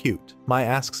he is cute. Mai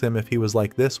asks him if he was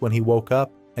like this when he woke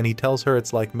up, and he tells her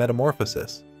it's like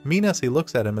metamorphosis. Minase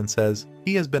looks at him and says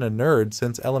he has been a nerd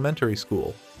since elementary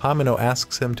school. Hamino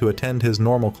asks him to attend his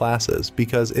normal classes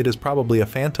because it is probably a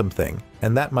phantom thing,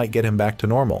 and that might get him back to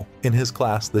normal. In his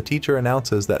class, the teacher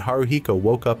announces that Haruhiko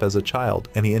woke up as a child,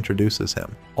 and he introduces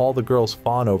him. All the girls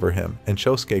fawn over him, and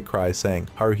Shosuke cries saying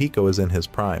Haruhiko is in his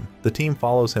prime. The team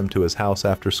follows him to his house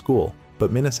after school,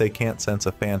 but Minase can't sense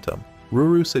a phantom.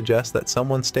 Ruru suggests that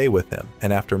someone stay with him,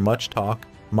 and after much talk,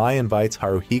 Mai invites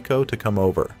Haruhiko to come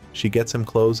over. She gets him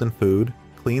clothes and food,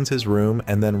 cleans his room,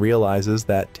 and then realizes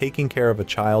that taking care of a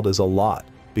child is a lot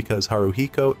because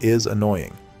Haruhiko is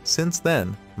annoying. Since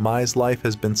then, Mai's life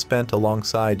has been spent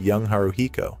alongside young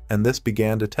Haruhiko, and this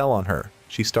began to tell on her.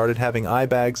 She started having eye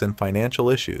bags and financial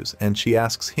issues, and she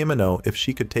asks Himeno if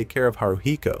she could take care of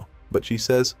Haruhiko, but she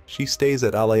says she stays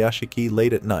at Alayashiki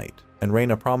late at night, and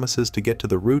Reina promises to get to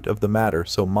the root of the matter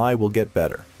so Mai will get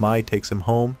better. Mai takes him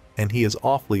home, and he is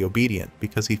awfully obedient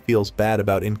because he feels bad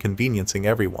about inconveniencing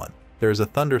everyone. There is a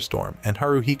thunderstorm, and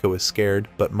Haruhiko is scared,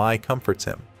 but Mai comforts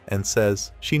him and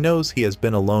says she knows he has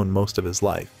been alone most of his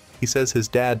life. He says his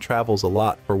dad travels a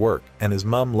lot for work, and his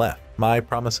mom left. Mai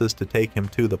promises to take him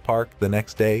to the park the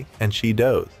next day, and she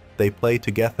does. They play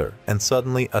together, and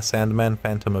suddenly a Sandman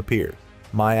phantom appears.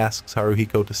 Mai asks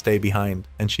Haruhiko to stay behind,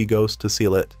 and she goes to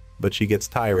seal it, but she gets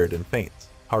tired and faints.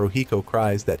 Haruhiko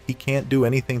cries that he can't do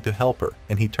anything to help her,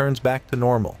 and he turns back to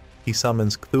normal. He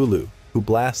summons Cthulhu, who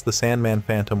blasts the Sandman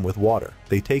Phantom with water.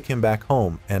 They take him back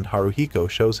home, and Haruhiko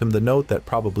shows him the note that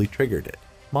probably triggered it.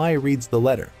 Mai reads the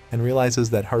letter, and realizes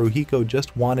that Haruhiko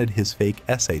just wanted his fake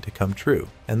essay to come true,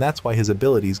 and that's why his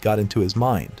abilities got into his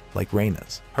mind, like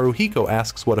Reina's. Haruhiko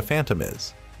asks what a phantom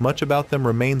is. Much about them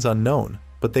remains unknown,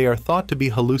 but they are thought to be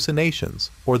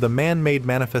hallucinations, or the man-made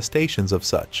manifestations of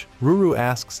such. Ruru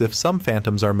asks if some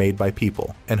phantoms are made by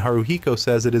people, and Haruhiko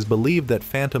says it is believed that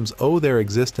phantoms owe their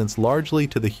existence largely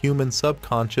to the human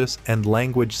subconscious and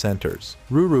language centers.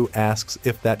 Ruru asks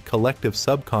if that collective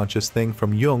subconscious thing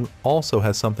from Jung also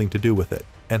has something to do with it,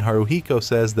 and Haruhiko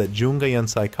says that Jungian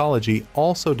psychology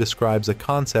also describes a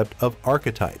concept of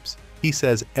archetypes. He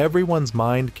says everyone's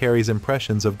mind carries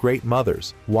impressions of great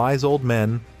mothers, wise old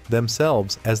men,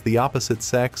 themselves as the opposite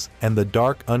sex, and the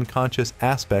dark unconscious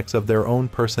aspects of their own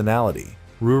personality.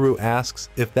 Ruru asks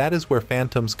if that is where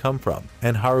phantoms come from,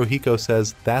 and Haruhiko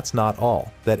says that's not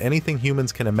all, that anything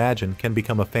humans can imagine can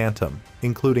become a phantom,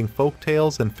 including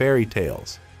folktales and fairy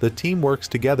tales. The team works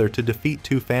together to defeat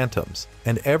two phantoms,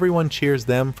 and everyone cheers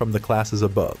them from the classes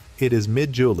above. It is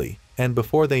mid-July, and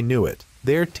before they knew it,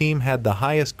 their team had the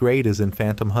highest grade as in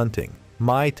phantom hunting.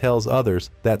 Mai tells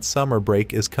others that summer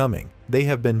break is coming. They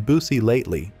have been boozy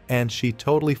lately, and she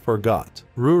totally forgot.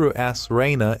 Ruru asks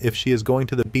Reina if she is going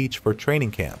to the beach for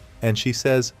training camp, and she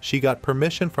says she got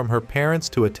permission from her parents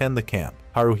to attend the camp.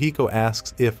 Haruhiko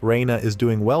asks if Reina is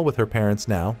doing well with her parents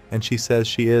now, and she says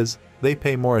she is. They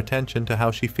pay more attention to how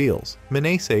she feels.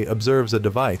 Minase observes a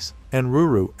device, and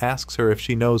Ruru asks her if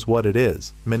she knows what it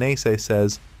is. Minase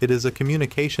says it is a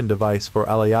communication device for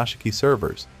Alayashiki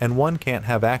servers, and one can't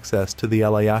have access to the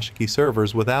Alayashiki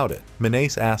servers without it.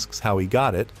 Minase asks how he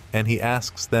got it, and he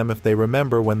asks them if they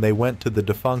remember when they went to the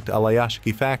defunct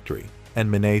Alayashiki factory,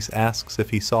 and Minase asks if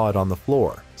he saw it on the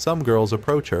floor. Some girls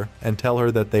approach her and tell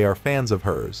her that they are fans of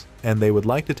hers, and they would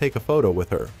like to take a photo with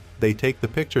her. They take the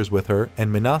pictures with her,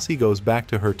 and Minase goes back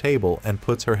to her table and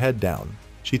puts her head down.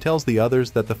 She tells the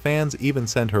others that the fans even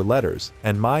send her letters,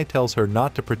 and Mai tells her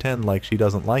not to pretend like she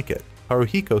doesn't like it.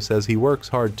 Haruhiko says he works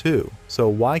hard too, so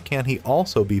why can't he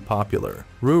also be popular?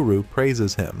 Ruru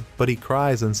praises him, but he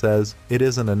cries and says it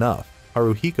isn't enough.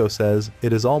 Haruhiko says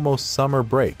it is almost summer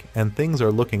break and things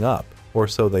are looking up, or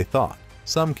so they thought.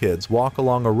 Some kids walk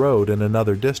along a road in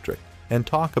another district and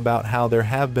talk about how there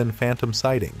have been phantom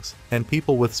sightings, and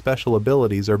people with special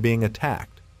abilities are being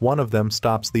attacked. One of them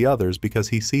stops the others because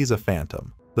he sees a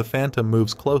phantom. The phantom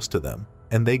moves close to them,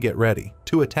 and they get ready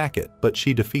to attack it, but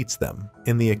she defeats them.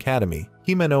 In the academy,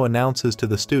 Himeno announces to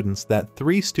the students that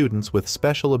 3 students with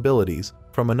special abilities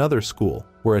from another school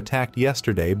were attacked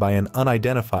yesterday by an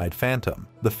unidentified phantom.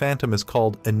 The phantom is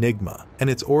called Enigma, and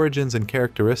its origins and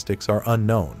characteristics are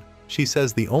unknown. She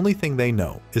says the only thing they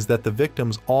know is that the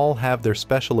victims all have their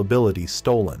special abilities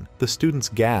stolen. The students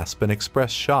gasp and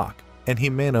express shock, and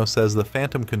Himeno says the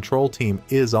Phantom Control team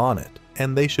is on it,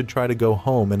 and they should try to go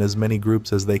home in as many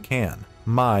groups as they can.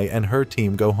 Mai and her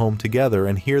team go home together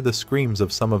and hear the screams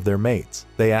of some of their mates.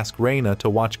 They ask Reina to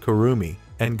watch Kurumi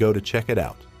and go to check it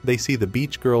out. They see the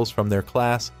beach girls from their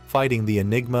class fighting the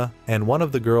Enigma, and one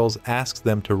of the girls asks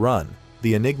them to run.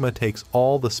 The Enigma takes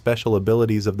all the special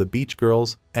abilities of the beach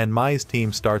girls, and Mai's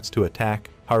team starts to attack.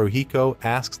 Haruhiko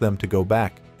asks them to go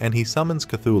back, and he summons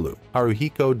Cthulhu.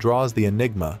 Haruhiko draws the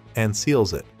Enigma and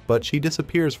seals it, but she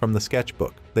disappears from the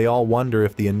sketchbook. They all wonder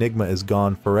if the Enigma is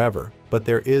gone forever, but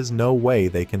there is no way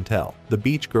they can tell. The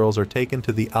beach girls are taken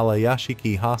to the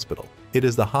Alayashiki Hospital. It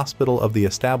is the hospital of the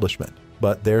establishment,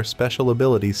 but their special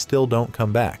abilities still don't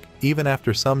come back. Even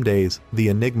after some days, the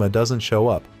Enigma doesn't show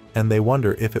up, and they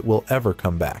wonder if it will ever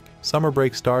come back. Summer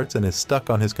break starts and is stuck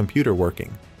on his computer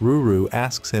working. Ruru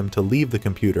asks him to leave the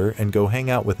computer and go hang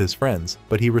out with his friends,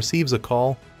 but he receives a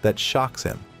call that shocks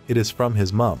him. It is from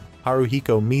his mom.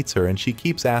 Haruhiko meets her and she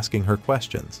keeps asking her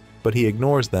questions, but he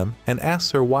ignores them and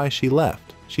asks her why she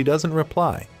left. She doesn't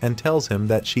reply and tells him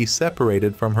that she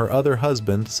separated from her other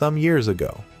husband some years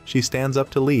ago. She stands up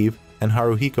to leave, and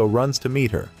Haruhiko runs to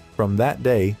meet her. From that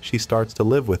day, she starts to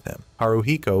live with him.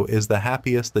 Haruhiko is the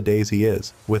happiest the days he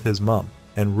is with his mom,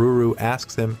 and Ruru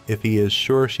asks him if he is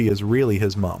sure she is really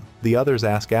his mom. The others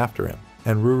ask after him,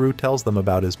 and Ruru tells them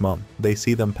about his mom. They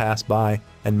see them pass by,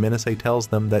 and Minase tells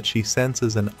them that she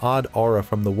senses an odd aura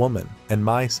from the woman, and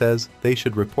Mai says they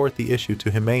should report the issue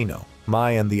to Himeno.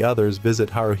 Mai and the others visit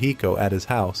Haruhiko at his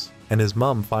house, and his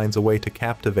mom finds a way to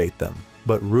captivate them,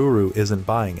 but Ruru isn't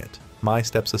buying it. Mai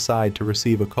steps aside to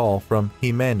receive a call from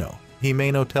Himeno.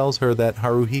 Himeno tells her that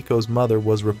Haruhiko's mother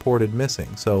was reported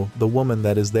missing, so the woman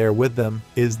that is there with them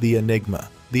is the Enigma.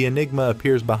 The Enigma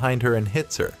appears behind her and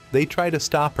hits her. They try to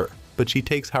stop her, but she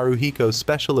takes Haruhiko's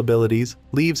special abilities,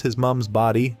 leaves his mom's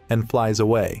body, and flies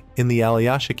away. In the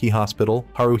Alayashiki hospital,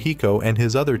 Haruhiko and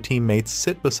his other teammates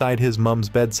sit beside his mom's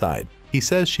bedside. He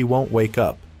says she won't wake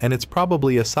up, and it's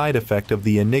probably a side effect of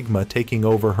the Enigma taking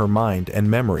over her mind and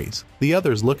memories. The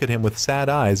others look at him with sad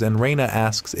eyes, and Reina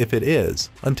asks if it is,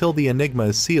 until the Enigma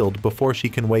is sealed before she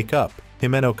can wake up.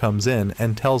 Himeno comes in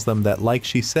and tells them that, like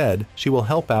she said, she will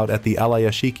help out at the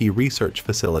Alayashiki research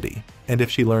facility, and if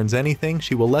she learns anything,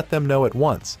 she will let them know at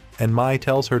once, and Mai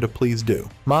tells her to please do.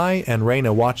 Mai and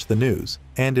Reina watch the news,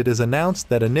 and it is announced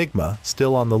that Enigma,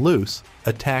 still on the loose,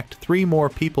 attacked 3 more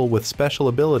people with special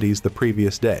abilities the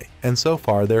previous day, and so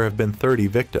far there have been 30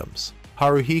 victims.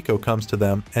 Haruhiko comes to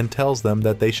them and tells them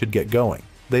that they should get going.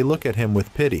 They look at him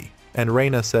with pity, and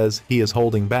Reina says he is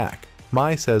holding back.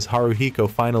 Mai says Haruhiko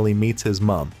finally meets his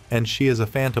mom, and she is a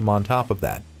phantom on top of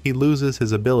that. He loses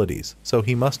his abilities, so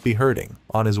he must be hurting.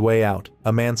 On his way out,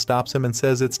 a man stops him and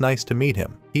says it's nice to meet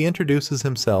him. He introduces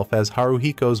himself as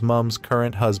Haruhiko's mom's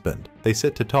current husband. They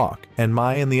sit to talk, and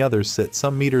Mai and the others sit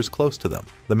some meters close to them.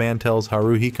 The man tells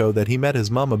Haruhiko that he met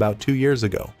his mom about 2 years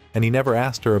ago, and he never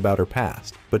asked her about her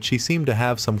past, but she seemed to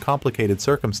have some complicated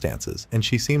circumstances, and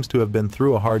she seems to have been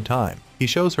through a hard time. He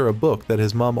shows her a book that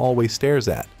his mom always stares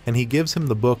at, and he gives him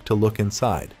the book to look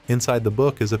inside. Inside the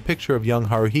book is a picture of young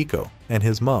Haruhiko and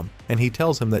his mom, and he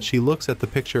tells him that she looks at the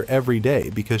picture every day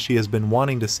because she has been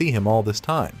wanting to see him all this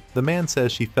time. The man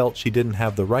says she felt she didn't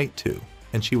have the right to,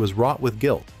 and she was wrought with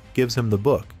guilt, gives him the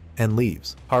book, and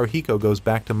leaves. Haruhiko goes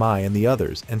back to Mai and the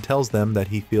others and tells them that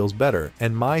he feels better,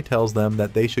 and Mai tells them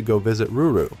that they should go visit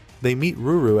Ruru. They meet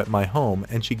Ruru at my home,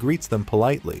 and she greets them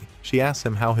politely. She asks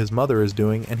him how his mother is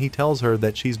doing, and he tells her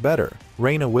that she's better.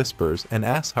 Reina whispers and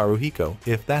asks Haruhiko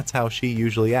if that's how she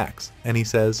usually acts, and he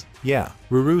says, yeah.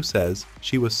 Ruru says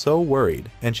she was so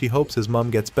worried, and she hopes his mom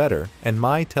gets better, and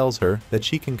Mai tells her that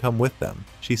she can come with them.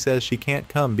 She says she can't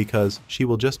come because she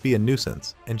will just be a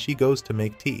nuisance, and she goes to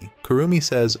make tea. Kurumi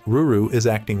says Ruru is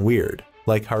acting weird.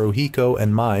 Like Haruhiko,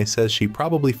 and Mai says she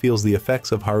probably feels the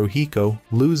effects of Haruhiko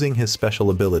losing his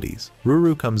special abilities.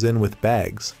 Ruru comes in with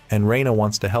bags, and Reina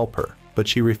wants to help her, but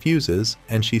she refuses,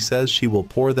 and she says she will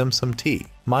pour them some tea.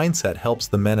 Mindset helps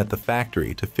the men at the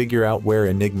factory to figure out where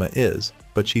Enigma is,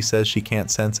 but she says she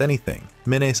can't sense anything.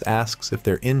 Minase asks if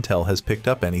their intel has picked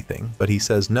up anything, but he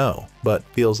says no, but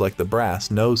feels like the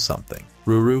brass knows something.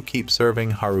 Ruru keeps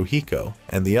serving Haruhiko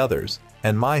and the others,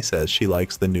 and Mai says she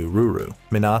likes the new Ruru.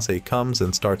 Minase comes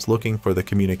and starts looking for the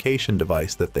communication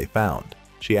device that they found.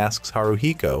 She asks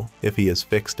Haruhiko if he has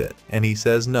fixed it, and he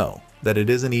says no, that it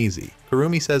isn't easy.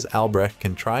 Kurumi says Albrecht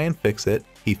can try and fix it,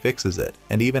 he fixes it,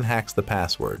 and even hacks the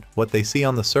password. What they see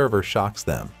on the server shocks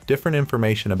them. Different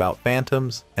information about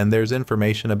phantoms, and there's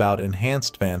information about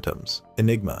enhanced phantoms.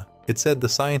 Enigma. It said the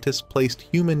scientists placed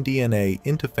human DNA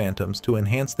into phantoms to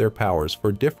enhance their powers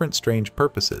for different strange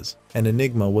purposes, and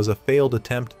Enigma was a failed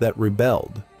attempt that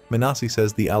rebelled. Minase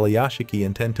says the Alayashiki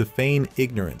intend to feign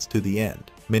ignorance to the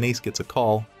end. Minase gets a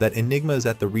call that Enigma is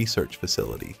at the research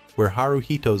facility, where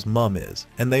Haruhito's mum is,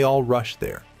 and they all rush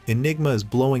there. Enigma is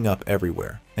blowing up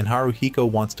everywhere, and Haruhiko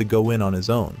wants to go in on his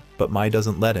own, but Mai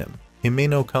doesn't let him.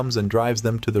 Himeno comes and drives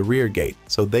them to the rear gate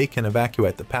so they can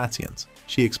evacuate the patients.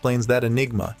 She explains that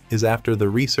Enigma is after the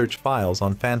research files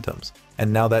on phantoms,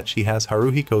 and now that she has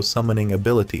Haruhiko's summoning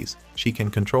abilities, she can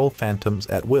control phantoms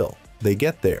at will. They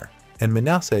get there, and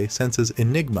Minase senses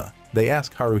Enigma. They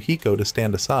ask Haruhiko to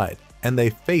stand aside, and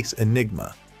they face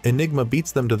Enigma. Enigma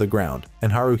beats them to the ground,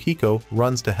 and Haruhiko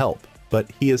runs to help, but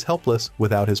he is helpless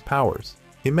without his powers.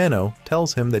 Himeno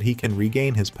tells him that he can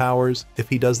regain his powers if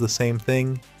he does the same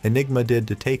thing Enigma did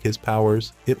to take his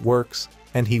powers. It works,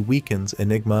 and he weakens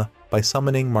Enigma by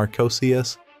summoning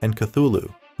Marcosius and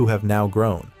Cthulhu, who have now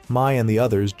grown. Mai and the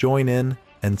others join in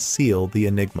and seal the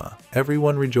Enigma.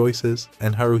 Everyone rejoices,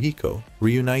 and Haruhiko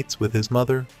reunites with his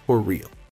mother for real.